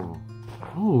to.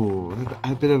 Ooh,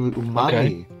 a bit of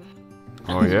umami.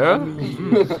 Oh yeah?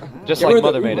 Just Get like rid of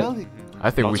Mother the made it. Well,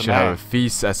 I think we Awesome. should have a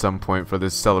feast at some point for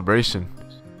this celebration.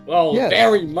 Well, Yes.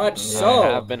 very much I so.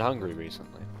 have been hungry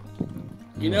recently.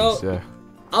 You know, Yeah.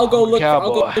 I'll go look. I'll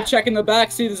Cowboy. go check in the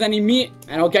back, see if there's any meat,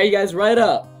 and I'll get you guys right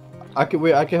up. I can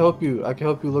wait. I can help you. I can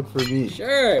help you look for meat.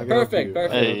 Sure. I can help Perfect. you.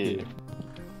 Perfect. Hey.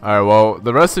 Alright, well,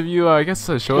 the rest of you, I guess,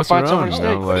 show us find around.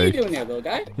 somewhere to What are you Like, doing there, little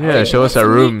guy? yeah, show us our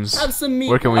rooms. Have some meat.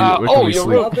 Where can we sleep?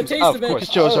 Love the taste of it.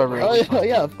 Show us our rooms.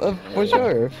 Yeah, for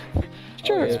sure.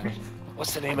 Sure.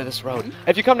 What's the name of this road?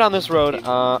 If you come down this road,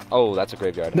 oh, that's a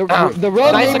graveyard. The road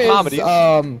nice name comedies. is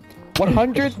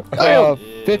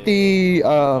 150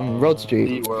 Road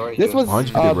Street. This was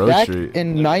 150 Road back Street.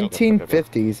 in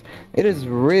 1950s. It is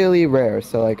really rare.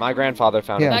 So like My grandfather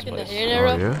found Yeah. this Back in the place. Heian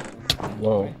era. Oh, yeah?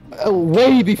 Whoa.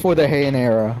 way before the Heian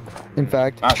era. In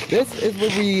fact, this is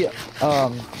where we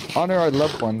honor our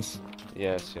loved ones.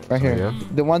 Yes, yes. Right here, yeah?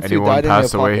 the ones Anyone who died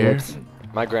passed in the away here? apocalypse.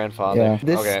 My grandfather. Yeah,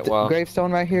 this Okay, well.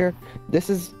 gravestone right here. This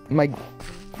is my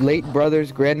late brother's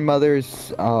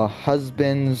grandmother's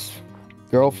husband's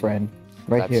girlfriend.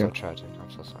 Right That's here. so tragic.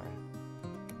 I'm so sorry.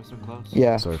 We're so close.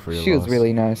 Yeah, Sorry for your she was loss.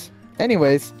 really nice.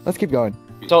 Anyways, let's keep going.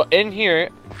 So in here,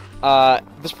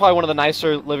 this is probably one of the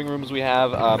nicer living rooms we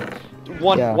have.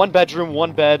 One bedroom,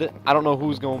 one bed. I don't know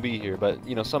who's gonna be here, but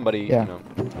you know somebody. Yeah. You know.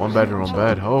 One bedroom, one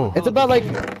bed. Oh. It's about like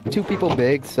 2 people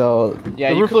big, so Yeah,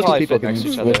 the you roof could looks probably people fit can next to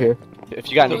each live other. here. If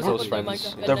you got any Those close look like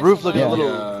friends. a The next roof to looks mine. a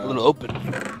little open.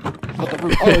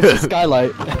 Oh, it's a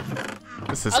skylight.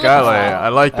 It's a skylight. I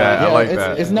like that. I like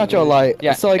that. It's natural light.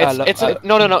 Yeah, so like it's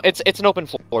no. It's an open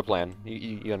floor plan.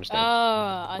 You understand?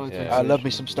 I love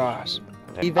me some stars.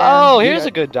 Oh, here's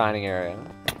a good dining area.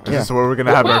 Is this where we're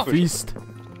gonna have our feast?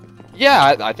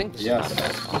 Yeah, I think this Yes. is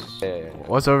yeah.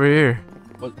 What's over here?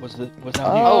 What's that? don't go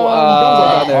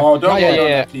down there. Oh, don't go yeah, down yeah.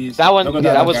 there, please. That one, Don't go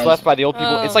down that there, was guys. left by the old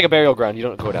people. It's like a burial ground. You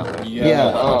don't go down there.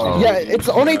 Yeah, Oh. yeah. It's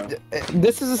only.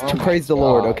 This is to praise the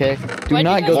Lord, okay? Do Why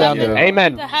not you go guys down have there.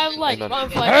 Amen. To have like Amen.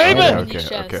 bonfires Amen. in these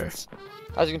Okay, okay. chests.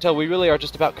 As you can tell, we really are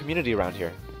just about community around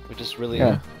here. We're just really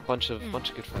Yeah. a bunch of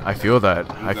good friends. I feel that.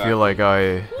 I feel like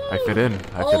I fit in.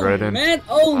 I fit right in. Man,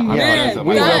 oh Yeah, man,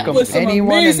 we that welcome was some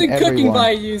anyone and amazing cooking everyone.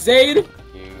 by you, Zayd.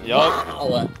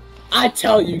 Wow. I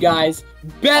tell you guys,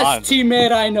 best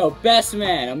teammate I know, best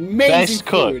man, amazing Best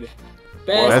cook. food.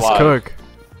 Best cook.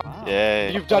 Yeah.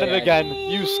 You've done it again,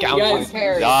 you scoundrel.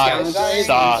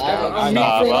 Stop.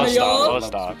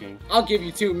 I'll give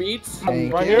you 2 meats.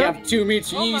 Thank Right you. here. You have 2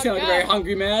 meats. You sound like a very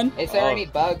hungry man. Is there any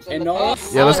bugs in And the no.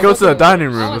 Yeah, let's go to the dining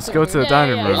room. Let's go to the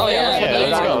dining room. Oh yeah.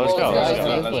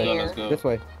 Let's go. This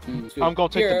way. I'm gonna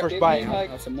take the first bite.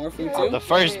 Have some more food too. The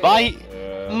first bite.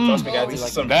 Trust me, guys, this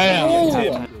is some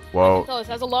Damn. Whoa. Fellas,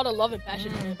 has a lot of love and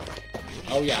passion in it.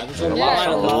 Oh yeah, there's a Yeah. lot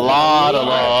of love. Lot of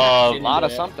love. A lot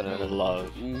of something in it. Love.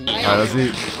 Alright, let's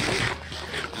eat.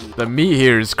 The meat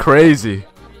here is crazy.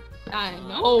 I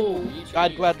know.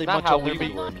 I'd gladly Not munch how on their we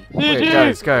meat. were.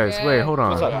 Wait, guys, wait, hold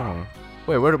on. What's up? Hold on.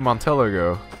 Wait, where did Montello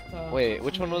go? Wait,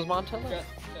 which one was Montella?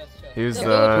 He was Who's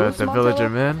the Montello? villager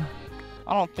man.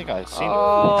 I don't think I've seen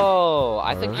Oh,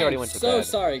 I think he already I'm went to so bed.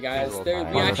 sorry, guys. He's a There,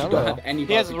 little we tired. actually don't have any.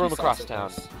 He has a room barbecue across sauce town.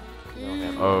 with us.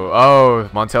 Oh,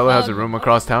 Montello has a room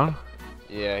across town?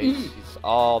 Yeah, he's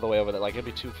all the way over there. Like it'd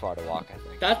be too far to walk, I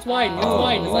think. That's why I knew.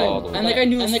 Oh. And like I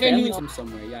knew his family from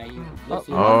somewhere. Yeah.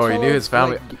 Oh, he knew his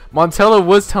family. Montello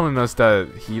was telling us that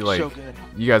he like, So good.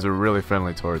 you guys were really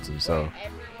friendly towards him, so.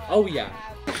 Oh yeah.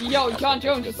 Yo, John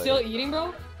Jones, you still eating,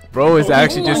 bro? Bro is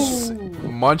actually just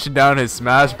munching down his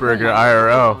smash burger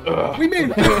IRL. We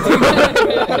made.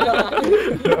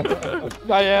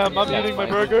 I am. I'm eating my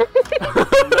burger.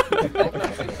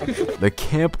 The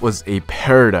camp was a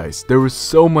paradise. There was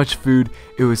so much food,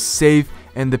 it was safe,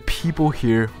 and the people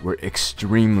here were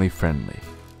extremely friendly.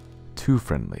 Too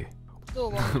friendly.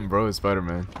 Bro is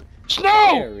Spider-Man.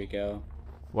 There we go.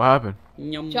 What happened?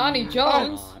 Johnny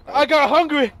Jones. I got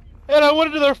hungry and I went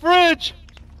into their fridge.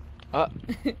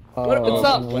 What's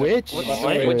up? Which? Which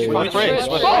fridge?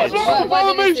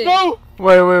 Follow me, Snow.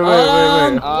 Wait. What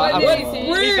What is he?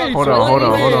 fridge? Hold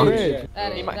on.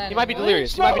 He might be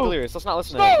delirious. He might be delirious. Let's not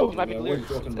listen to him. He might be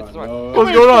delirious. It's alright.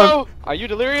 What's going on? Are you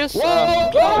delirious? Hold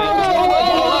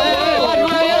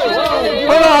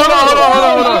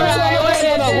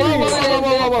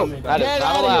on. That is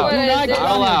not allowed. Not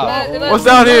allowed. What's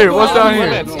down here? What's down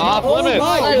Limits. here? Off limits.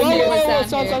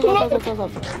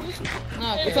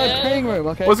 It's our training room,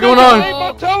 okay? What's going on?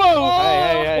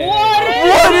 Hey.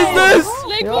 What is this?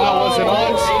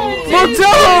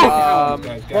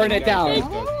 Montello! Burn it down.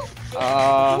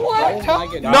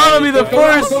 Nami the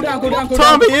first! Go down.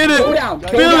 Tommy in it! Go down.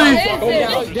 Billy!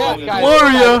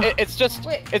 Gloria! It's just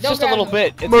a little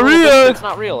bit. It's Maria! It's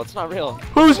not real. It's not real.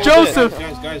 Who's Joseph?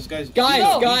 Guys.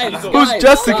 Who's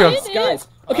Jessica? Guys.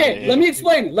 Okay, let me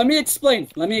explain.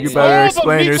 You better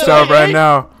explain yourself right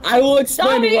now. I will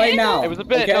explain it right now. It was a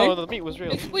bit. Okay? No, the meat was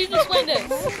real. Please explain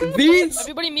this. These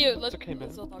Everybody mute. Let's okay,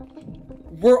 man. still talk.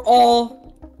 were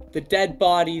all the dead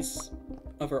bodies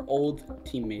of our old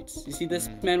teammates. You see this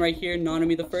man right here,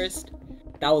 Nanami the First?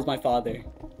 That was my father.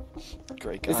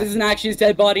 Great guy. This isn't actually his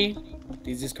dead body.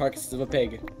 These are just carcasses of a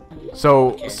pig.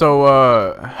 So,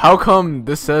 how come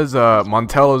this says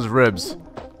Montello's ribs?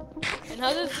 And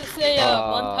how does it say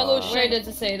Montello shit? Where does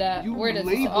it say that? Where does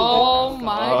it say? Oh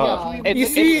my god.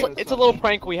 It's a little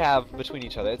prank we have between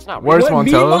each other. It's not. Where's real.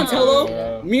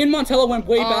 Montello? Me and Montello went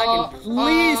way back, and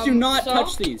please do not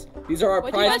touch these. These are our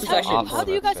prized possessions. How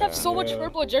do you guys have so much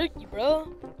purple jerky, bro?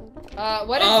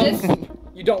 What is this?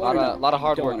 You don't want to know. A lot of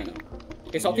hard work.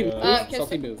 Okay, salty move.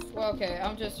 Salty move. Well, okay,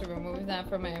 I'm just removing that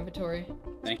from my inventory.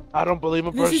 I don't believe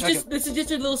him for a second. This is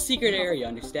just a little secret area,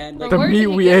 understand? Like, The meat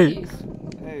we ate.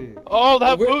 Oh,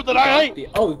 that food that I ate!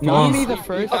 Oh, me the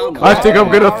first. I think I'm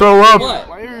gonna throw up. Oh,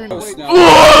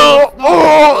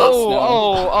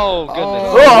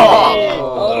 goodness.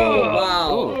 Oh,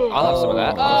 wow. Ooh, I'll have some of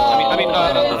that.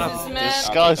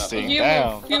 Disgusting.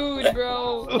 Human food,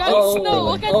 bro. Guys, no,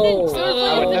 look at this.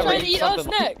 They're trying to eat us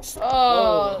next.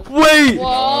 Wait!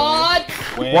 What?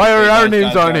 Why are our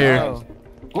names on here?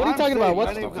 What are you talking about?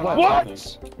 What?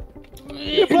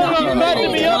 You put on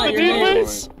matching me up,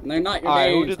 dudes? They're not your Alright,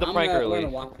 names. who did the prank We're early?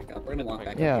 gonna walk back up. We're gonna walk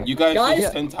back Yeah. up. You guys,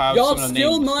 Guys, tend to have y'all similar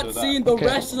still names, not so that- seen the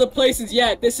rest of the places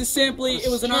yet. This is simply, it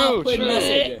was an output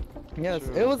message. Yes,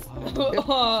 it was.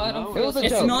 I don't feel a It's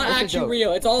joke. not It's a actually joke.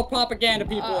 real. It's all propaganda,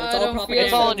 people. It's I all don't feel propaganda.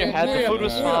 It's all in your head. The food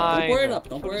was Don't fine. pour it up.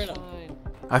 Don't pour it up.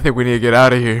 I think we need to get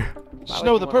out of here.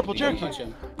 Snow the purple jerky.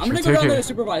 I'm gonna go down there to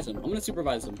supervise him. I'm gonna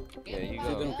supervise him. Yeah, you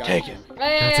go. Take it.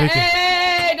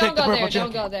 Hey, don't Take the go purple there. jerky.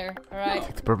 Don't go there. Alright.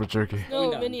 Take the purple jerky. No,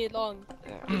 we need long.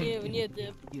 We need a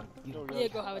dip. We need to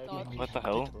go have a talk. What the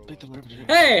hell?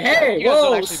 Hey, You guys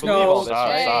don't whoa, actually believe all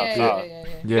Snow. this, right?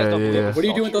 Yeah. What are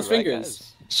you doing with those fingers?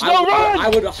 Snow, run! I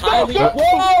would highly. Whoa!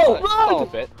 Whoa! It's a little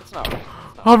bit. It's not.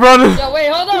 I'm running. Yo, wait,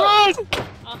 hold on.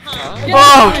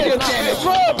 Oh!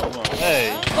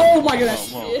 Hey. Oh my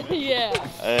goodness. Yeah.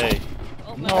 Hey.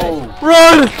 No.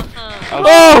 Run!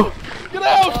 Oh! Get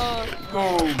out!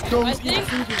 I think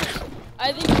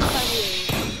it's time we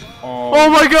Oh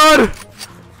my god!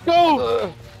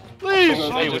 Go! Please!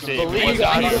 Oh my goodness.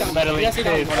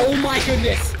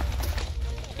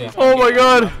 Oh my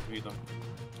god!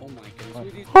 Oh my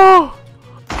goodness. Oh!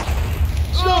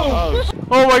 Snow!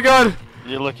 Oh my god!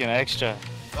 You're looking extra.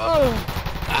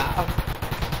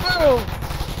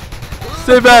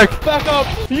 Stay back! Back up!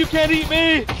 You can't eat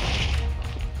me!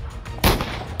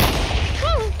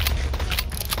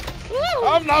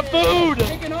 I'm not food!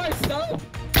 Taking our stuff.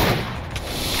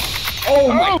 Oh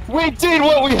my! We did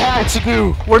what we had to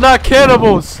do! We're not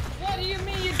cannibals! What do you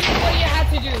mean you did what you had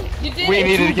to do? You did We it.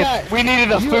 needed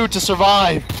the food to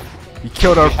survive! You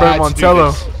killed our friend had to do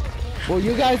Montello. this. Well,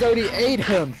 you guys already ate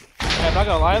him. I'm not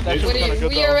gonna lie, that shit's kinda good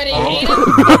We though. already ate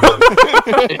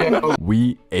him.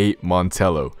 We ate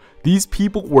Montello. These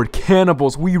people were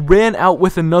cannibals. We ran out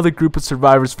with another group of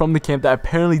survivors from the camp that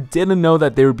apparently didn't know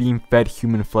that they were being fed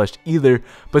human flesh either,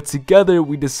 but together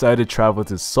we decided to travel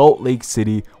to Salt Lake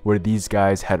City where these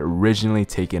guys had originally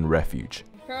taken refuge.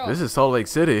 Girl. This is Salt Lake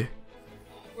City.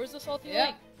 Where's the salty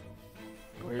Yeah.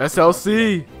 lake?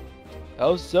 SLC.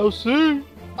 LCC!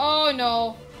 Oh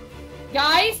no.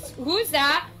 Guys, who's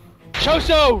that?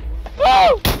 Choso!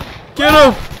 Oh! Get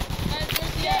him!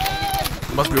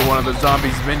 Must be one of the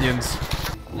zombies' minions.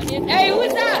 Hey, who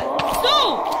is that?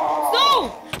 Stone! Stone!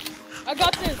 I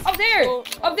got this. Up there!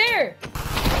 Up there!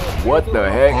 What the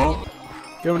heck?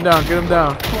 Get him down, get him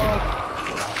down.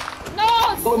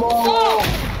 No! Stone!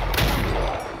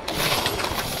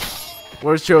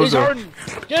 Where's He's Chozo? hurting!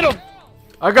 Get him!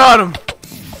 I got him!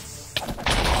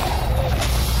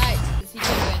 Alright, he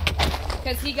can win.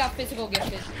 Because he got physical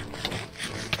gifted.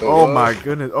 Oh my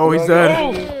goodness. Oh, he's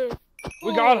dead.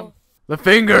 We got him! The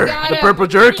finger! Got The him. purple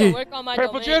jerky! Work on my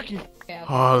Purple domain. jerky! Okay,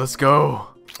 Oh, let's go.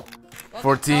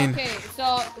 14. Okay,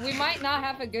 so we might not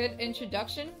have a good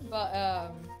introduction,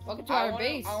 but welcome to our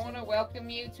base. I want to welcome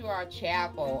you to our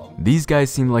chapel. These guys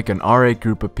seem like an alright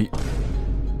group of people.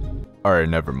 Alright,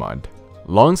 never mind.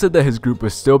 Long said that his group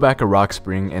was still back at Rock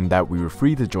Spring and that we were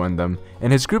free to join them,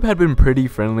 and his group had been pretty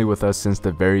friendly with us since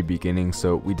the very beginning,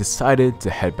 so we decided to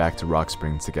head back to Rock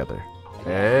Spring together.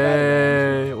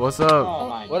 Hey, what's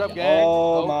up? What up, gang?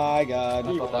 Oh my god,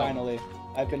 finally.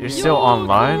 I've been You're still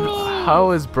online?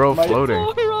 How is bro floating?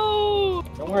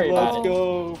 Don't worry about it. Let's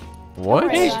go.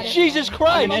 What? Jesus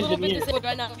Christ! Let's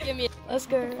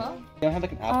go. You don't have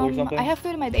like an apple or something? I have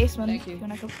food in my basement. You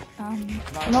wanna go?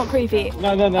 Not creepy. No.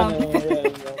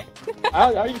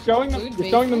 Are you showing them? You're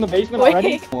showing them the basement Wait.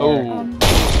 already? Oh.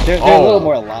 They're a little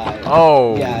more alive.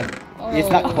 Oh. Yeah. It's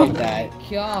not quite that.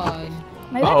 God.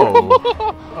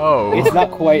 Oh. Oh. It's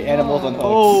not quite animals on hooks.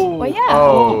 Oh. Well, yeah.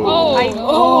 Oh.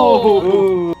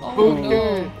 Oh.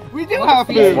 Okay. We do have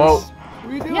food. Well,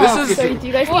 Yeah, This so is. do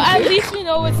you guys Well, need at food? least we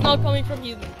know it's not coming from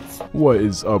humans. What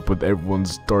is up with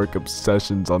everyone's dark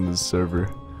obsessions on this server?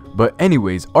 But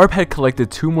anyways, Arp had collected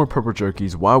 2 more purple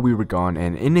jerkies while we were gone,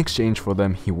 and in exchange for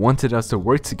them, he wanted us to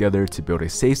work together to build a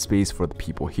safe space for the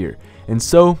people here. And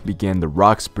so began the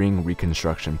Rock Spring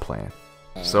reconstruction plan.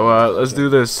 So let's do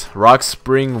this. Rock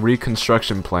Spring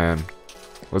reconstruction plan.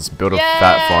 Let's build a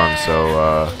fat farm.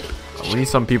 So we need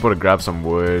some people to grab some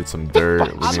wood, some dirt.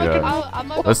 We need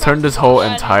let's turn this whole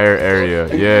entire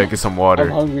area. Yeah, get some water.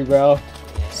 I'm hungry, bro.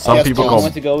 Some people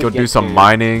go do some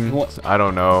mining. I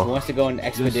don't know. Who wants to go on an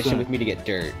expedition with me to get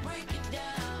dirt?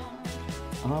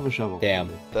 I don't have a shovel. Damn.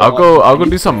 I'll go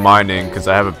do some mining because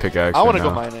I have a pickaxe. I want right to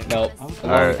go now. mining. Nope.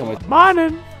 Alright.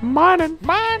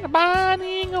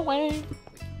 Mining away.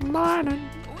 Mining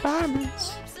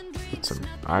diamonds. Put some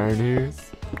iron here.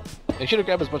 You should have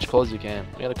grabbed as much coal as you can.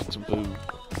 We gotta cook some food.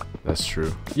 That's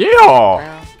true.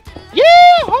 Yeah! Yeah!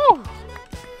 Oh!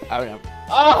 I don't know.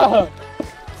 Ah!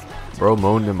 Bro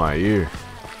moaned in my ear.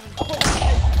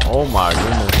 Oh my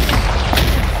goodness.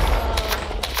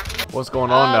 What's going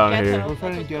on down here?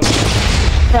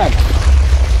 Crab.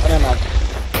 Oh, never mind.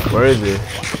 Where is he?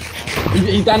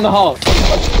 He's down the hall.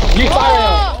 You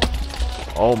fire him!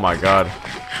 Oh my god.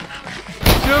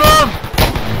 Shoot him!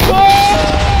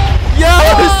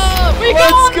 Yes!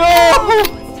 Let's go!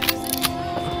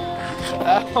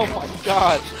 Oh my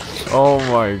god. Oh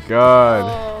my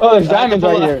god. Oh, there's diamonds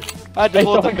right here. I had to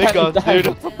pull out the big guns,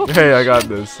 dude. Hey, I got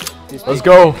this. Let's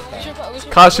go.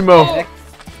 Kashimo.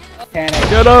 Panic.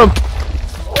 Get him.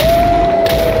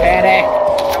 Panic.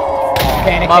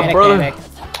 Panic. My panic, brother. Panic.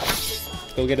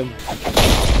 Go get him.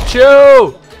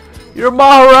 Chill. Your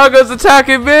Maharaga's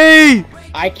attacking me.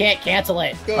 I can't cancel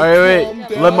it. Alright,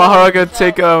 wait. Let Maharaga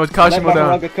take Kashimo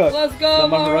down. Let Maharaga cook. Let's go, Let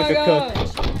Maharaga cook.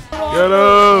 Get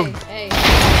him. Hey.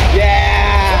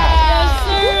 Yeah!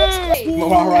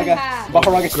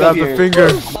 Maharaga still Grab here. the finger.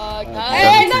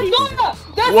 Hey, that's Dora!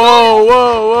 That's Whoa,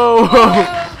 whoa, whoa, whoa.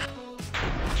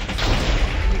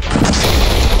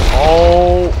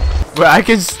 Oh. But I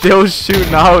can still shoot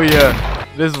Naoya.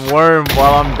 This worm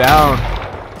while I'm down.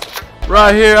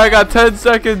 Right here, I got 10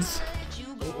 seconds.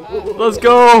 Let's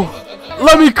go.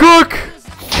 Let me cook.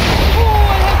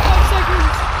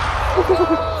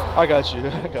 I got you.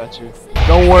 I got you.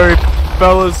 Don't worry,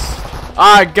 fellas.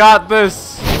 I got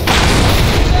this.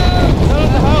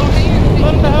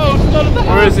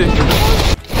 Where is he?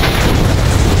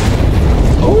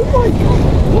 Oh my god.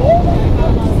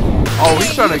 Oh,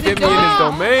 he's trying to get me in his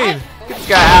domain. Get this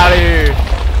guy out of here.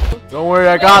 Don't worry,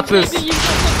 I got this.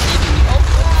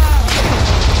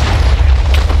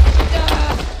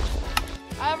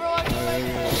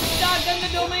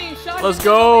 Let's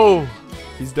go.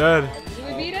 He's dead. Did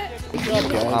we beat it? Good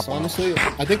job, guys. Honestly,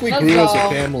 I think we grew as a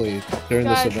family during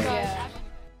this event. Yeah.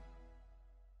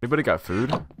 Anybody got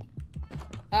food?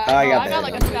 I got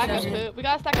like a stack of food. We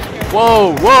got a stack of carrots.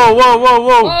 Whoa, whoa, whoa, whoa,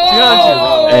 whoa! Behind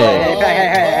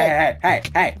you.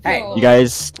 Hey. You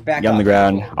guys, get on the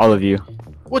ground, all of you.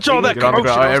 What's all that Get on the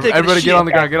commotion? I ground. was taking a Everybody shit. get on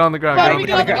the ground. Get on the ground. Get on the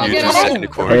ground. Get Get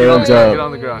on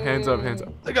on the ground. Hands up. Hands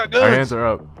up. They got Our guns. hands are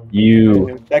up.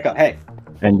 You Back up. Hey.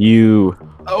 and you.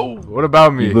 Oh, What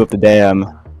about You me? blew up the dam.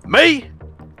 me?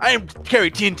 I ain't carry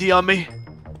TNT on me.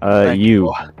 You.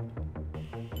 Oh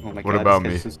my What god, about this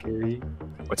me? guy's so scary.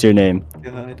 What's your name?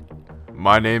 God.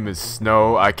 My name is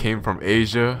Snow. I came from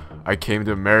Asia. I came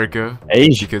to America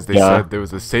Asia. because they said there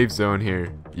was a safe zone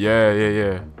here.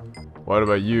 Yeah. What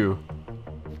about you?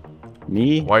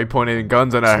 Me? Why are you pointing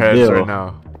guns on our heads Bill. right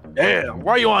now? Yeah,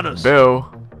 why are you on us? Bill.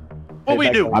 What we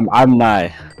do? I'm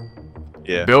Nye.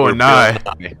 Yeah. Bill and Nye.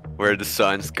 We're the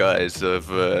science guys of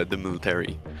the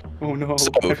military. Oh no, So,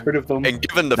 I've heard of them. And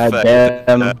given the God fact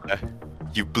damn. that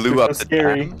you blew They're up so the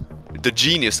scary. dam, the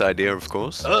genius idea, of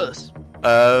course, Us.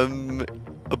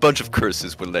 a bunch of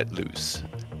curses were let loose.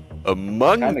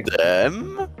 Among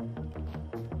them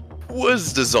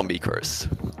was the zombie curse.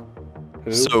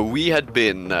 Who? So we had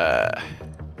been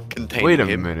containing Wait a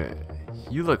him. minute.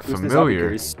 You look Who's the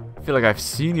familiar. zombie I feel like I've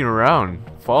seen you around,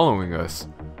 following us.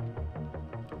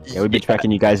 Yeah, we've been tracking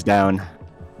you guys down.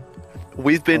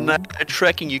 We've been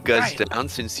tracking you guys down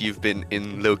since you've been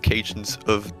in locations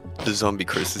of the zombie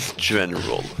curses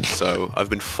general. So I've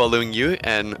been following you,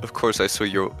 and of course I saw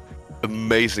your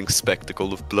amazing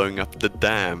spectacle of blowing up the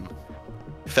dam.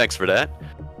 Thanks for that.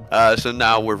 So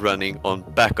now we're running on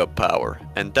backup power,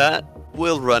 and that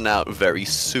will run out very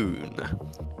soon.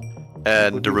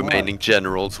 And the remaining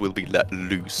generals will be let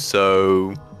loose,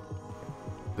 so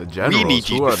The generals. we need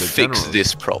Who you are to the fix generals?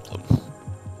 this problem.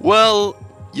 Well,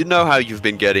 you know how you've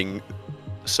been getting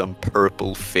some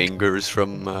purple fingers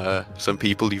from some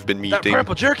people you've been That meeting?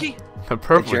 purple jerky? The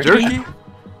purple jerky? jerky?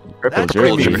 Purple That's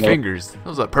jerky. Creamy fingers.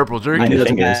 Those are purple jerky. I knew that's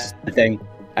a Fingers. bad thing.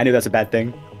 I knew that's a bad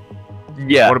thing.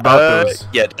 Yeah. What about those?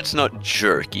 Yeah, that's not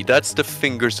jerky. That's the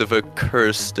fingers of a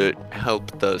curse that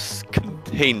helped us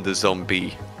contain the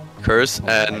zombie curse,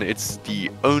 and it's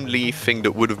the only thing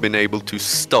that would have been able to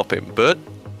stop him. But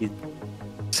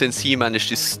since he managed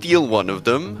to steal one of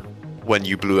them when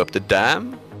you blew up the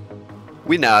dam,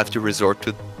 we now have to resort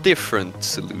to a different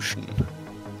solution.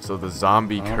 So the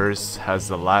zombie curse has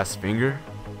the last finger?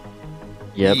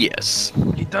 Yep. Yes.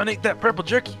 He done ate that purple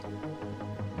jerky.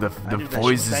 The knew that shit was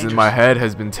voices in dangerous. my head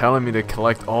has been telling me to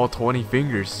collect all 20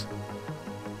 fingers.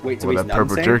 Wait, so Or he's that not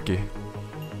purple insane? jerky.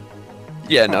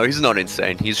 Yeah, no, he's not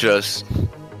insane. He's just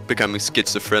becoming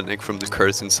schizophrenic from the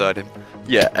curse inside him.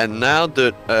 Yeah, and now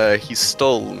that he's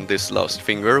stolen this last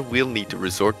finger, we'll need to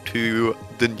resort to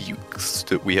the nukes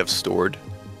that we have stored.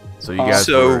 So you guys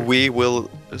we will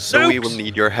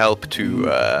need your help to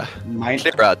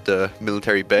clear out the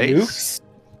military base. Nukes?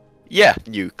 Yeah,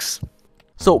 nukes.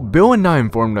 So Bill and I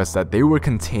informed us that they were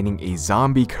containing a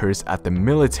zombie curse at the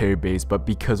military base, but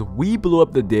because we blew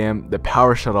up the dam, the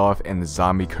power shut off and the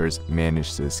zombie curse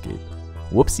managed to escape.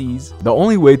 Whoopsies. The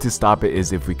only way to stop it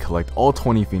is if we collect all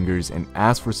 20 fingers and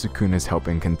ask for Sukuna's help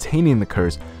in containing the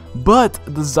curse, but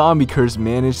the zombie curse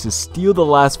managed to steal the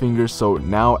last finger, so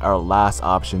now our last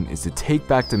option is to take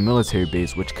back the military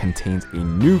base, which contains a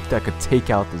nuke that could take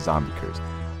out the zombie curse.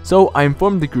 So I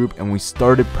informed the group and we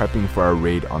started prepping for our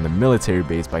raid on the military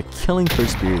base by killing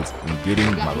cursed spirits and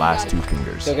getting my last 2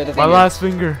 fingers. My last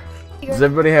finger. Does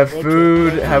everybody have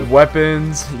food, have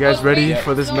weapons? You guys ready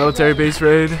for this military base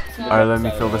raid? Alright, let me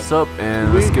fill this up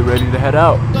and let's get ready to head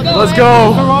out. Let's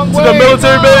go to the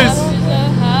military base!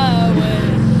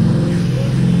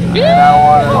 And I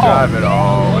wanna drive it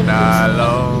all night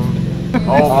long.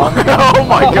 Oh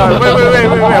my god, wait,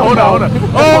 hold on.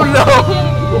 Oh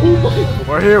no!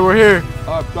 We're here.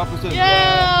 Drop us in.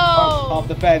 Off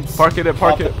the fence. Park it.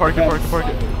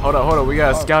 Hold on, we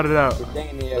gotta scout it out.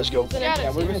 Let's go.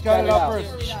 Yeah, we're gonna scout it out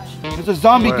first. There's a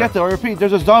zombie ghetto. I repeat,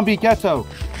 there's a zombie ghetto.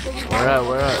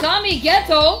 Where at? Zombie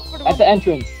ghetto? At the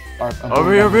entrance.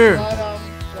 Over here.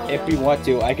 If we want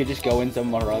to, I could just go in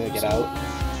somewhere rather get out.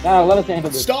 No, let us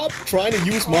handle this. Stop trying to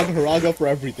use Magaharaga for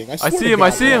everything. I see him.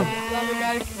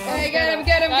 Hey, get him!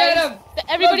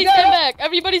 Everybody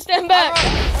stand back!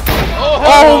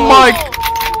 Oh my!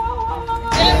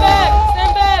 Stand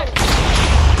back!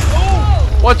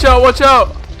 Watch out!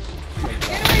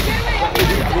 Get away!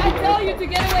 I tell you to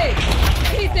get away!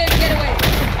 He said get away!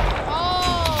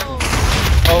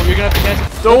 Oh, you're gonna have to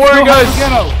cancel. Don't worry, guys!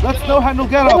 Let's no handle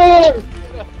ghetto!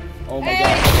 Oh my Hey,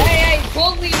 god. hey,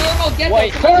 totally normal ghetto!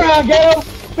 Wait, Turn around, ghetto!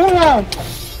 Turn around!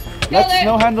 Let's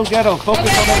no handle ghetto.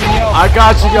 Focus on everything else. I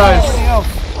got you guys!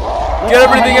 Get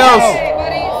everything else!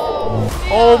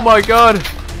 Oh my god!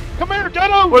 Come here,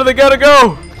 ghetto! Where do they gotta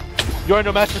go? Join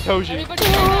the Master Toji. Everybody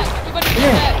stand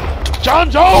back! John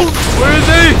Jones! Where is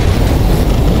he?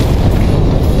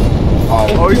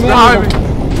 Oh, he's behind me!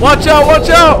 Watch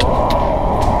out!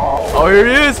 Oh, here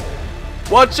he is!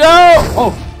 Watch out!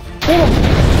 Oh! Hit him!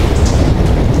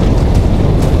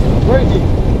 Where is he?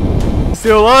 He's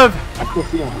still alive? I still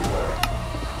see him.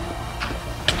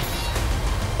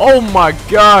 Oh my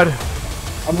god!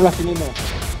 I'm rushing in there.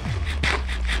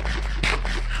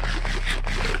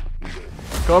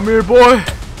 Come here, boy!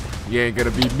 You ain't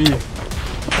gonna beat me.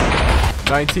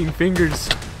 19 fingers.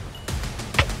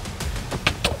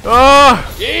 Ah!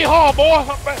 Yeehaw, boy!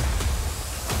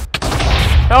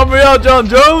 Help me out, John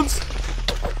Jones!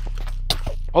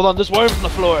 Hold on, there's worms on the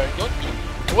floor.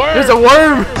 Worm! There's a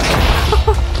worm!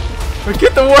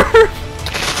 Get the worm!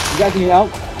 You guys need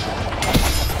help?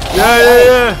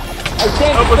 Yeah.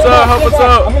 Help us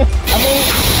out! I'm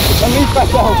gonna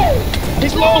back out.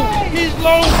 He's low!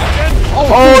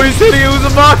 Oh, he's hitting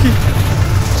Uzumaki!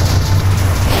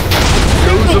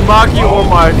 Uzumaki or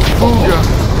my Fuga.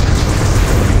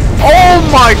 Oh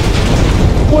my!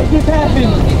 What just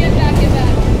happened?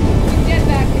 Get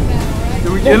back, alright?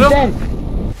 Did we get him?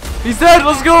 He's dead,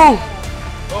 let's go!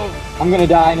 I'm gonna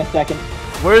die in a second.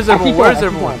 Where's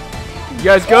everyone? You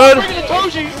guys good? I'm freaking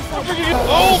Toji!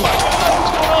 Oh my god,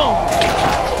 what's going on?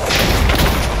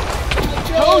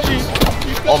 Toji!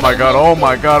 Oh my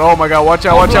god, watch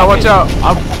out.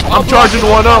 I'm charging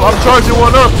one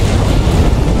up.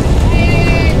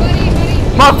 Hey,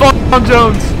 buddy. My fault, John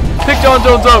Jones. Pick John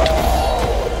Jones up.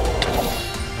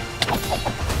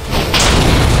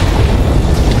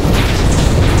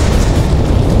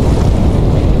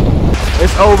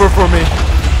 It's over for me.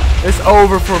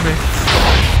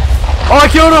 Oh, I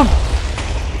killed him.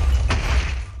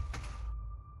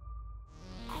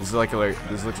 This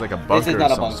looks like a bunker. This is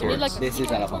not of a some bunker. sort. This is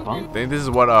not a bunker. I think this is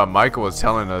what Michael was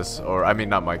telling us, or I mean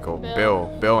not Michael,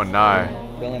 Bill and I.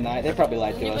 Bill and I, they probably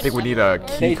lied to us. I think we need a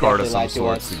key card of some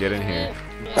sort to get in here.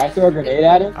 Try to throw a grenade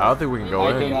at it? I don't think we can go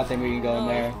in. I do not think we can go in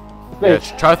there. Yeah,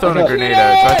 try throwing a grenade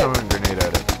at it. Try throwing a grenade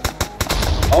at it.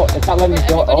 Oh, it's not letting me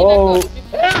go. Oh!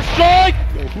 Airstrike!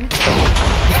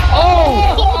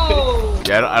 Oh!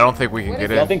 Yeah, I don't think we can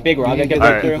get in. I think Big Rock can get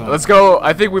through. Alright, let's go.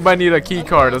 I think we might need a key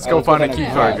card. Let's go find a key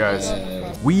card, guys.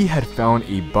 We had found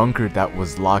a bunker that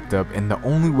was locked up, and the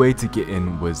only way to get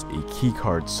in was a key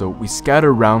card. So we scattered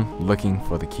around looking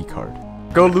for the key card.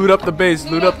 Go loot up the base.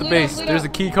 Loot up the base. There's a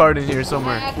key card in here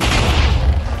somewhere.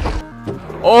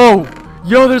 Oh!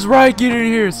 Yo, there's riot gear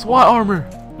in here. SWAT armor.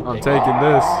 I'm taking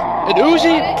this. An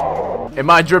Uzi? Am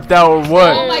I dripped out or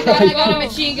what? Oh my god, I got a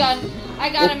machine gun. I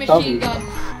got a machine gun.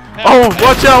 Oh,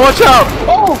 watch out, watch out!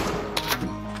 Oh!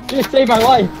 You saved my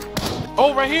life.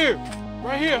 Oh, right here.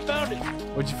 Right here, I found it.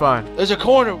 What'd you find? There's a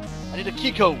corner. I need a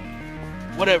key code.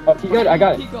 Whatever. Oh, key code? I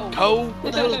got it. Code?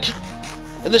 What the hell is a key?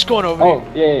 In this corner over here.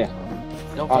 here. Yeah.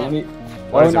 Don't Let me.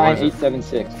 What is it?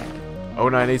 09876.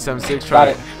 09876. Try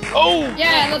it. Oh!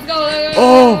 Yeah, let's go.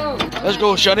 Oh! Let's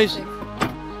go, Shunnies.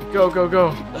 Go, go,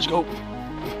 go. Let's go.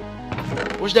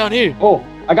 What's down here? Oh,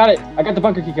 I got it. I got the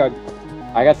bunker key card.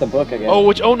 I got the book, I guess. Oh,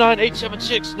 it's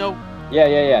 09876. No.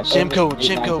 Yeah. Same code,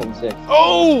 same code. 8976.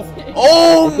 Oh!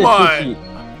 Oh my!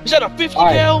 Is that a 50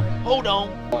 cal? Hold on.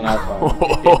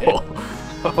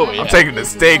 Oh, yeah. I'm taking the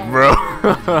steak, bro.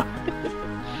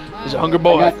 There's a hungry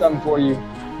boy. I got something for you.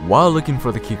 While looking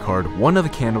for the key card, one of the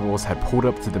cannibals had pulled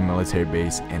up to the military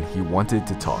base and he wanted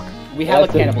to talk. We have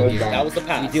a cannibal here. That was the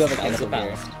past. We do have a cannibal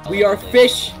here. We are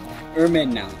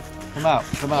fishermen now. Come out,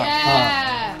 come out.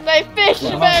 Yeah. Say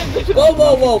fisherman.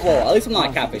 Whoa. At least I'm not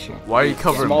a catfisher. Why are you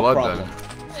covered in blood then?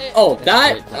 Oh,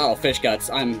 that? Oh, fish guts.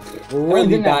 I'm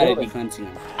really bad at decleansing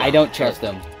them. I don't trust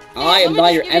them. I am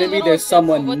not your enemy. There's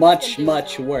someone much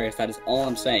worse. That is all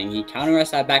I'm saying. He counter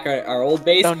us back at our old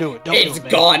base. Don't do it. It's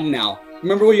gone now.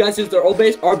 Remember what you guys did to our old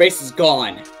base? Our base is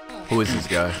gone. Who is this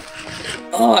guy?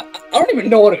 I don't even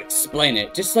know how to explain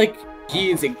it. Just like,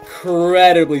 he is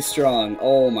incredibly strong.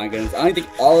 Oh my goodness. I don't think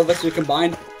all of us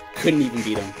combined couldn't even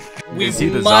beat him. Is he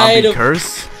the zombie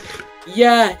curse?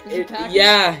 Yeah,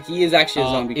 he is actually a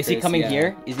zombie curse. Is he coming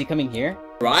here? Is he coming here?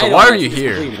 Right. So why are you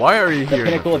here? Why are you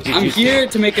here? I'm here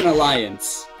to make an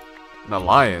alliance. An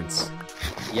alliance?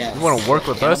 Yes. You want to work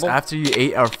with us after you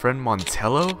ate our friend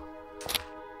Montello?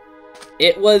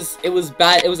 It was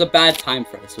bad. It was a bad time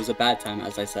for us. It was a bad time,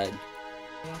 as I said.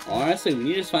 Honestly, we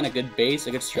need to just find a good base,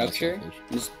 a good structure. And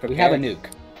just prepare. We have a nuke.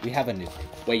 We have a nuke.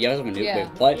 Wait, you guys have a nuke? Yeah.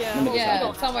 Wait, what?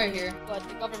 Yeah, somewhere here. But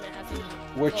the government has a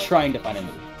We're trying to find a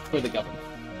nuke for the government.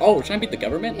 Oh, we're trying to beat the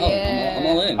government? Oh, I'm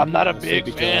all in. I'm not a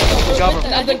big fan of the government.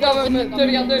 Not the government.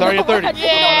 30 on 30. 30 on 30.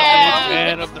 Yeah. I'm not a big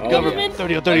fan of the Oh, government.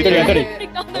 30 on 30. 30 on 30.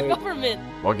 Pick on the government.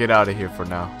 We'll get out of here for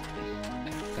now.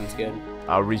 Sounds good.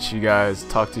 I'll reach you guys,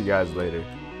 talk to you guys later.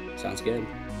 Sounds good.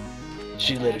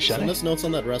 See you later, Send Shunny. us notes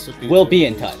on that recipe. We'll be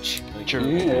in touch. Sure.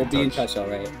 We'll be in touch,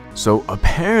 alright. So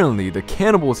apparently the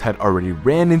cannibals had already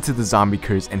ran into the zombie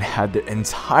curse and had their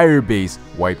entire base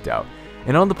wiped out.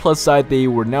 And on the plus side, they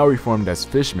were now reformed as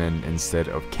fishmen instead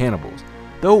of cannibals.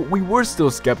 Though we were still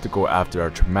skeptical after our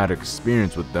traumatic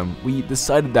experience with them, we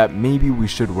decided that maybe we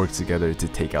should work together to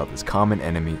take out this common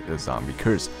enemy, the zombie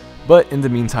curse. But in the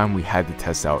meantime, we had to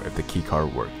test out if the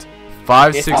keycard worked.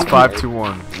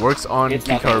 56521 works on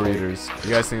keycard readers. You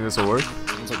guys think this will work?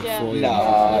 Yeah.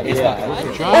 No, it's not. Oh, it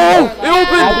opened!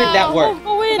 How did that work?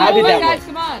 How did that work?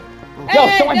 Come on.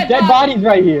 Yo, someone's dead bodies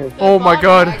right here. Oh my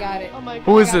god. I got it. Oh my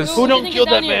Who is this? Who don't kill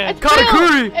that man?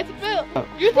 Katakuri! It's Bill.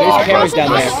 You There's think cameras down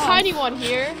there's there. a tiny one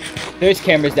here? There's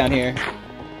cameras down here.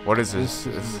 What is this?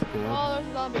 Oh, there's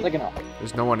a zombie. Like an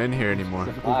There's no one in here anymore.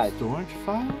 Storage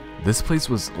file? This place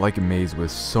was like a maze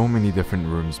with so many different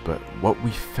rooms, but what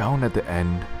we found at the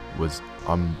end was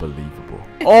unbelievable.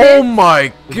 Oh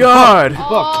my god! Alert!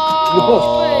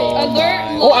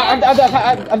 Oh, I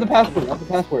have the password. I have the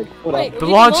password. Hold Wait, up. The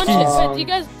we launch can launch keys. it, but do you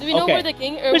guys, do we know Okay. where the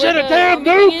king or Is where that a the damn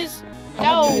zombie king is?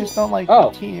 No. It's not like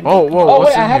Oh. team. Oh, whoa, Oh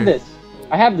what's wait, I in have here? this.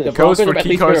 I have this. Codes for Open up, key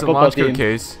please, cards for and a launch football code team.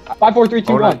 case. 5, 4, 3,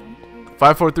 2, 1.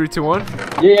 5, 4, 3, 2, 1?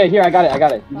 Yeah, here, I got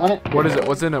it. You want it? What is it?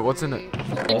 What's in it? What's in it?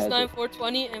 69,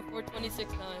 420, and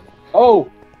 426, 9. Oh!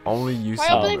 Only use Try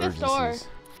of opening the door. urgencies.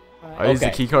 Are these the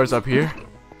Okay. key cards up here?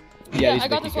 Yeah, these I are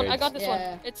got the this one. I keycards. got this one.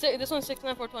 Yeah. It's this one's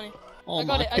 69, 420. Oh, I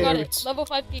got my it. I got it. carrots. Level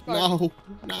 5 key card. No, Should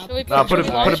we Nah, put it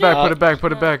launch back, put it back,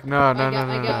 put it back. No, I no, got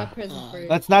no. prison free.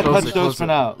 Let's not Close touch it, those close for it.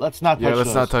 now. Let's not touch Yeah, those.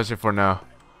 let's not touch it for now.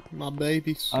 my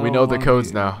babies. I We don't know the wanna codes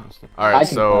be- now. I Alright,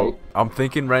 can so fight. I'm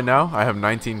thinking right now I have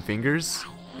 19 fingers.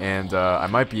 and I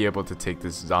might be able to take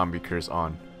this zombie curse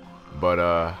on. But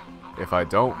if I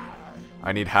don't,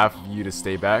 I need half of you to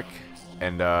stay back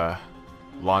and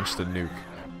launch the nuke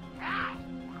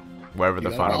wherever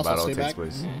the final battle takes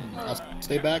place. I'll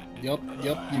stay back. Yup.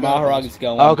 Maharog is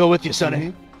going. I'll go with you,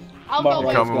 Sonny. I'll go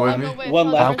You coming with me?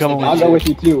 One left. I'm coming with I'll go with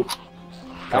you too.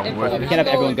 Coming with We me? can't have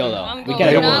everyone go though. We can't have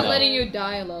I'm everyone not go. letting you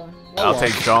die alone. I'll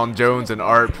take John Jones and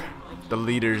Arp, the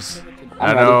leaders.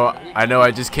 I know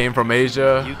I just came from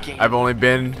Asia. I've only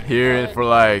been here for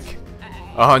like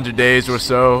 100 days or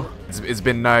so. It's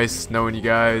been nice knowing you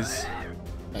guys.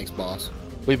 Thanks, boss.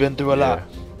 We've been through a lot.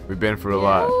 We've been through a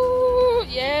lot. Ooh,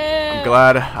 yeah. I'm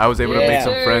glad I was able to make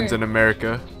some Sure. friends in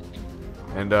America.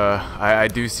 And I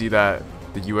do see that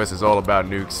the US is all about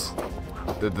nukes.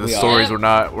 The stories were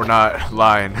not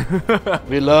lying.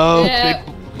 We love Yeah.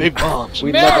 big bombs.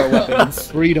 We love our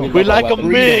weapons. Freedom. We like them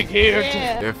big here.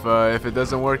 Yeah. If it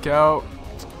doesn't work out,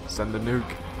 send the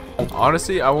nuke.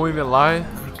 Honestly, I won't even lie.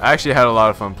 I actually had a lot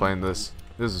of fun playing this.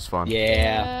 This was fun.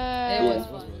 Yeah. It was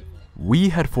fun. We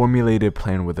had formulated a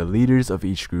plan where the leaders of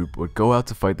each group would go out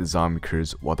to fight the zombie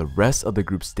curs while the rest of the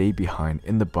group stayed behind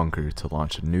in the bunker to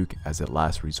launch a nuke as a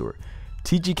last resort.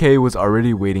 TGK was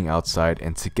already waiting outside,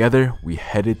 and together we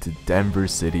headed to Denver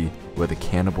City where the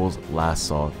cannibals last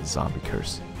saw the zombie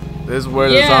curse. This is where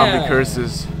the zombie curse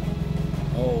is.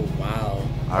 Oh wow.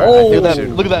 Alright,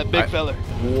 Look at that big fella.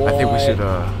 I think we should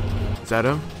is that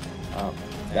him?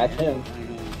 That's him.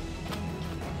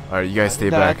 Alright, you guys stay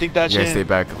back. I think that's you guys him. stay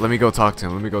back. Let me go talk to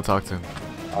him.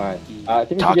 Alright. I think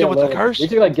we should Talking get with the low. curse? We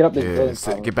should like get up this Yeah,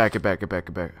 building. get back.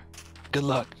 Good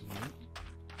luck.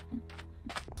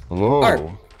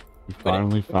 Hello. You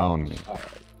finally found me.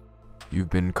 You've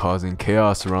been causing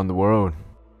chaos around the world.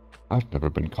 I've never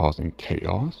been causing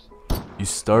chaos. You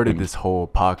started this whole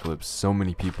apocalypse. So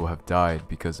many people have died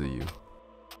because of you.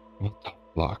 What the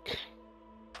fuck?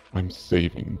 I'm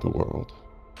saving the world.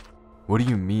 What do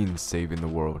you mean saving the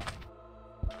world?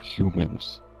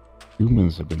 Humans.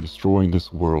 Humans have been destroying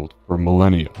this world for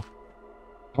millennia.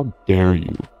 How dare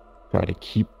you try to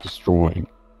keep destroying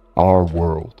our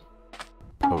world?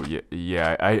 Oh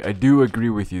yeah, I do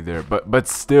agree with you there, but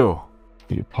still.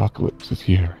 The apocalypse is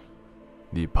here.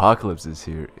 The apocalypse is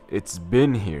here. It's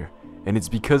been here. And it's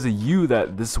because of you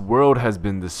that this world has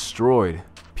been destroyed.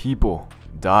 People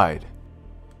died.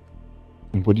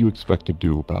 And what do you expect to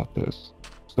do about this,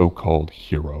 so-called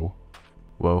hero?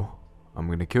 Well, I'm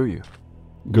gonna kill you.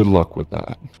 Good luck with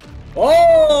that.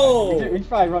 Oh! We should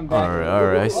probably run back.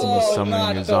 Alright, I see you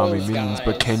summoning your zombie minions,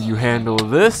 but can you handle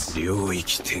this? Here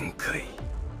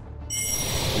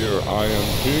I am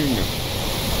king.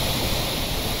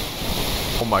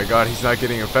 Oh my god, he's not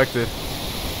getting infected.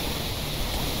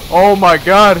 Oh my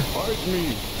god! Fight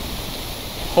me.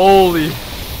 Holy.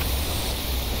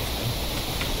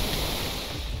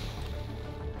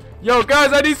 Yo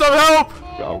guys, I need some help!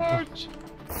 You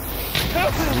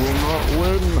will not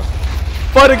win.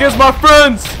 Fight against my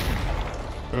friends!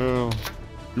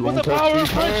 You won't touch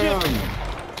these hands.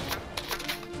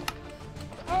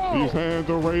 These hands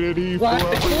are rated E forever.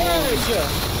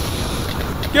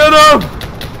 Get him!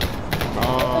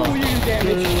 Oh, you do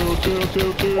damage.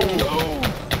 Kill.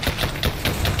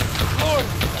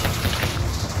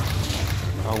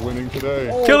 Not winning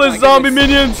today. Kill his zombie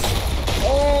minions!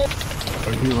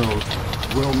 The heroes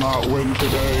will not win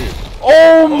today.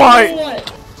 Oh my!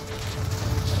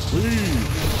 Please.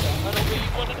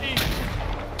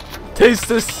 Taste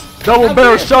this double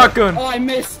barrel shotgun! Oh, I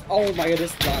missed. Oh my god,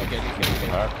 this is not good.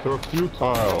 Acts are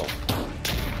futile.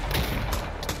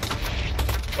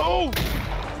 Oh!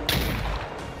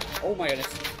 Oh my goodness.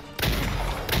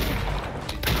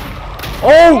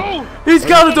 Oh! He's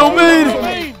got a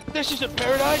domain! This is a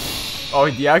paradise. Oh,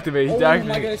 he deactivated. He Oh my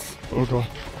deactivated. goodness. Oh god.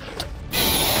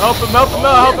 Help him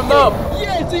out!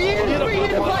 Yes, he is! We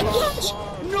hit my clutch!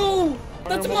 No!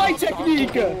 That's my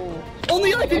technique!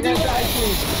 Only I can do that!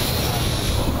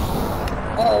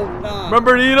 Oh, no.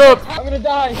 Remember to eat up! I'm gonna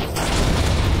die.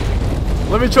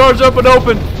 Let me charge up and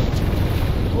open.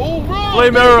 Oh, bro.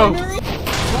 Flame arrow.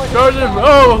 Charge him.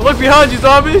 Oh, look behind you,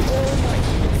 zombie.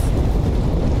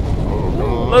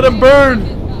 Let him burn.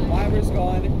 Mimer's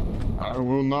gone. I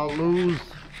will not lose.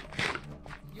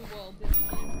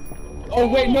 Oh,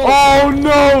 wait, no. Oh,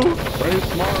 no.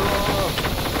 Face Mara.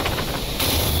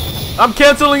 I'm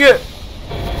canceling it.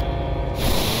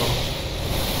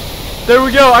 There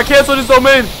we go. I canceled his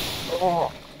domain.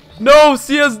 No,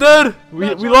 Sia's dead.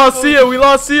 We lost Sia.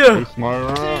 Face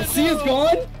Mara. Sia's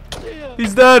gone?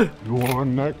 He's dead. You are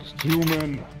next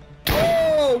human.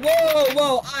 Whoa, whoa,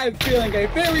 whoa. I'm feeling a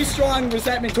very strong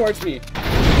resentment towards me.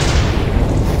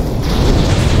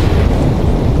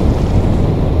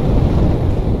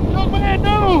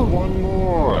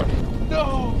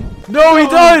 No, he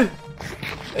died!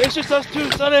 It's just us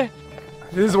two, Sonny.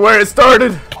 This is where it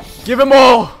started. Give him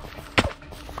all.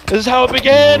 This is how it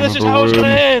began. This is how it's gonna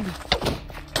end.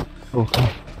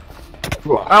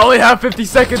 I only have 50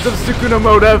 seconds of Sukuna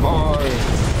mode, Ev.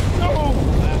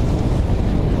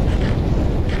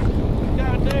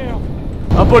 God damn.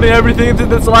 I'm putting everything into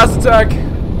this last attack.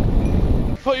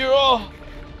 Put your all.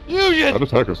 Use it. That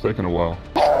attack is taking a while.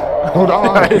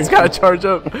 He's gotta charge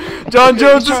up. John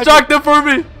Jones, distract him for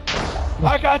me.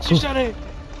 I got you, Sonny. It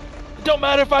don't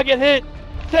matter if I get hit.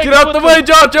 Take Get it out with the me. way,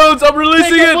 John Jones. I'm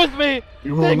releasing Take it. with me.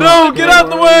 No, get out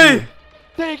the way.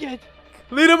 Take it.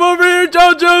 Lead him over here,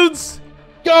 John Jones.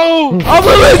 Go. I'm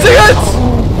releasing it.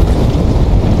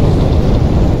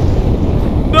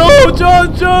 No,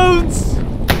 John Jones.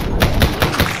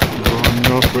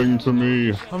 You're nothing to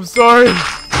me. I'm sorry.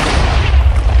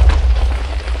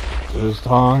 It's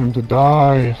time to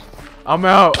die. I'm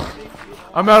out.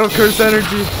 I'm out of curse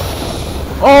energy.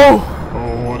 Oh!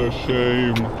 Oh, what a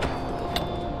shame.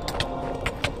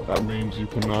 That means you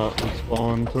cannot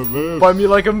respond to this. Fight me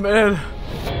like a man.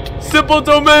 Simple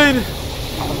domain.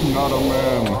 I'm not a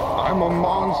man. I'm a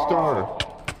monster.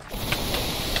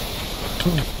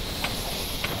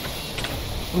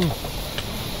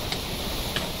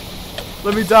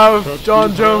 Let me die with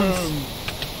John Jones.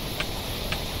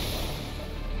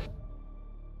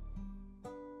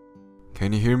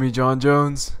 Can you hear me, John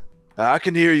Jones? I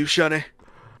can hear you, Shunny.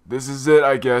 This is it,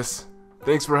 I guess.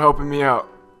 Thanks for helping me out.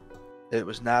 It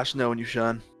was nice knowing you,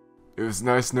 Shun. It was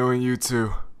nice knowing you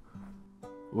too.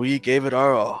 We gave it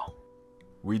our all.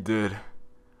 We did.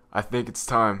 I think it's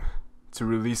time to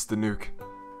release the nuke.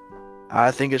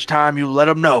 I think it's time you let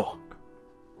them know.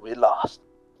 We lost.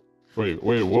 Wait,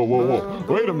 whoa.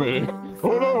 Wait a minute.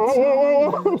 Hold on,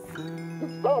 whoa.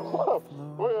 Stop.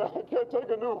 Wait, I can't take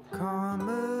a nuke.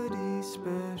 Comedy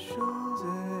specials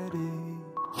at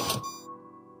 8.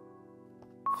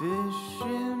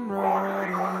 Fishing rod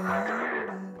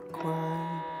and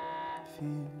quite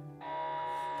few.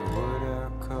 The word I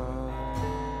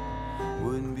caught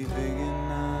wouldn't be big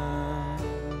enough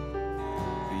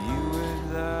for you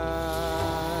and I.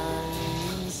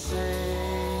 Say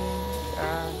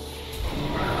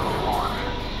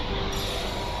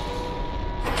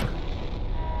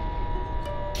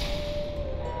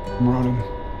I'm running.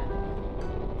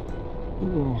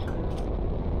 Oh.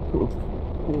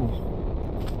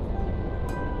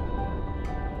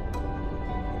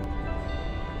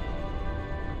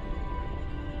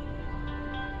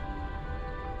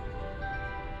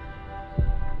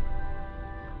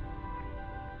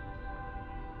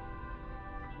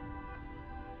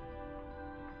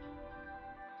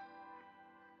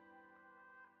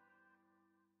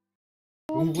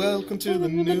 Welcome to the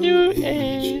new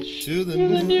age. To the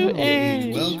new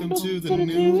age. Welcome to the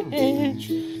new age.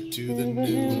 To the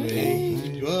new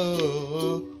age. Whoa.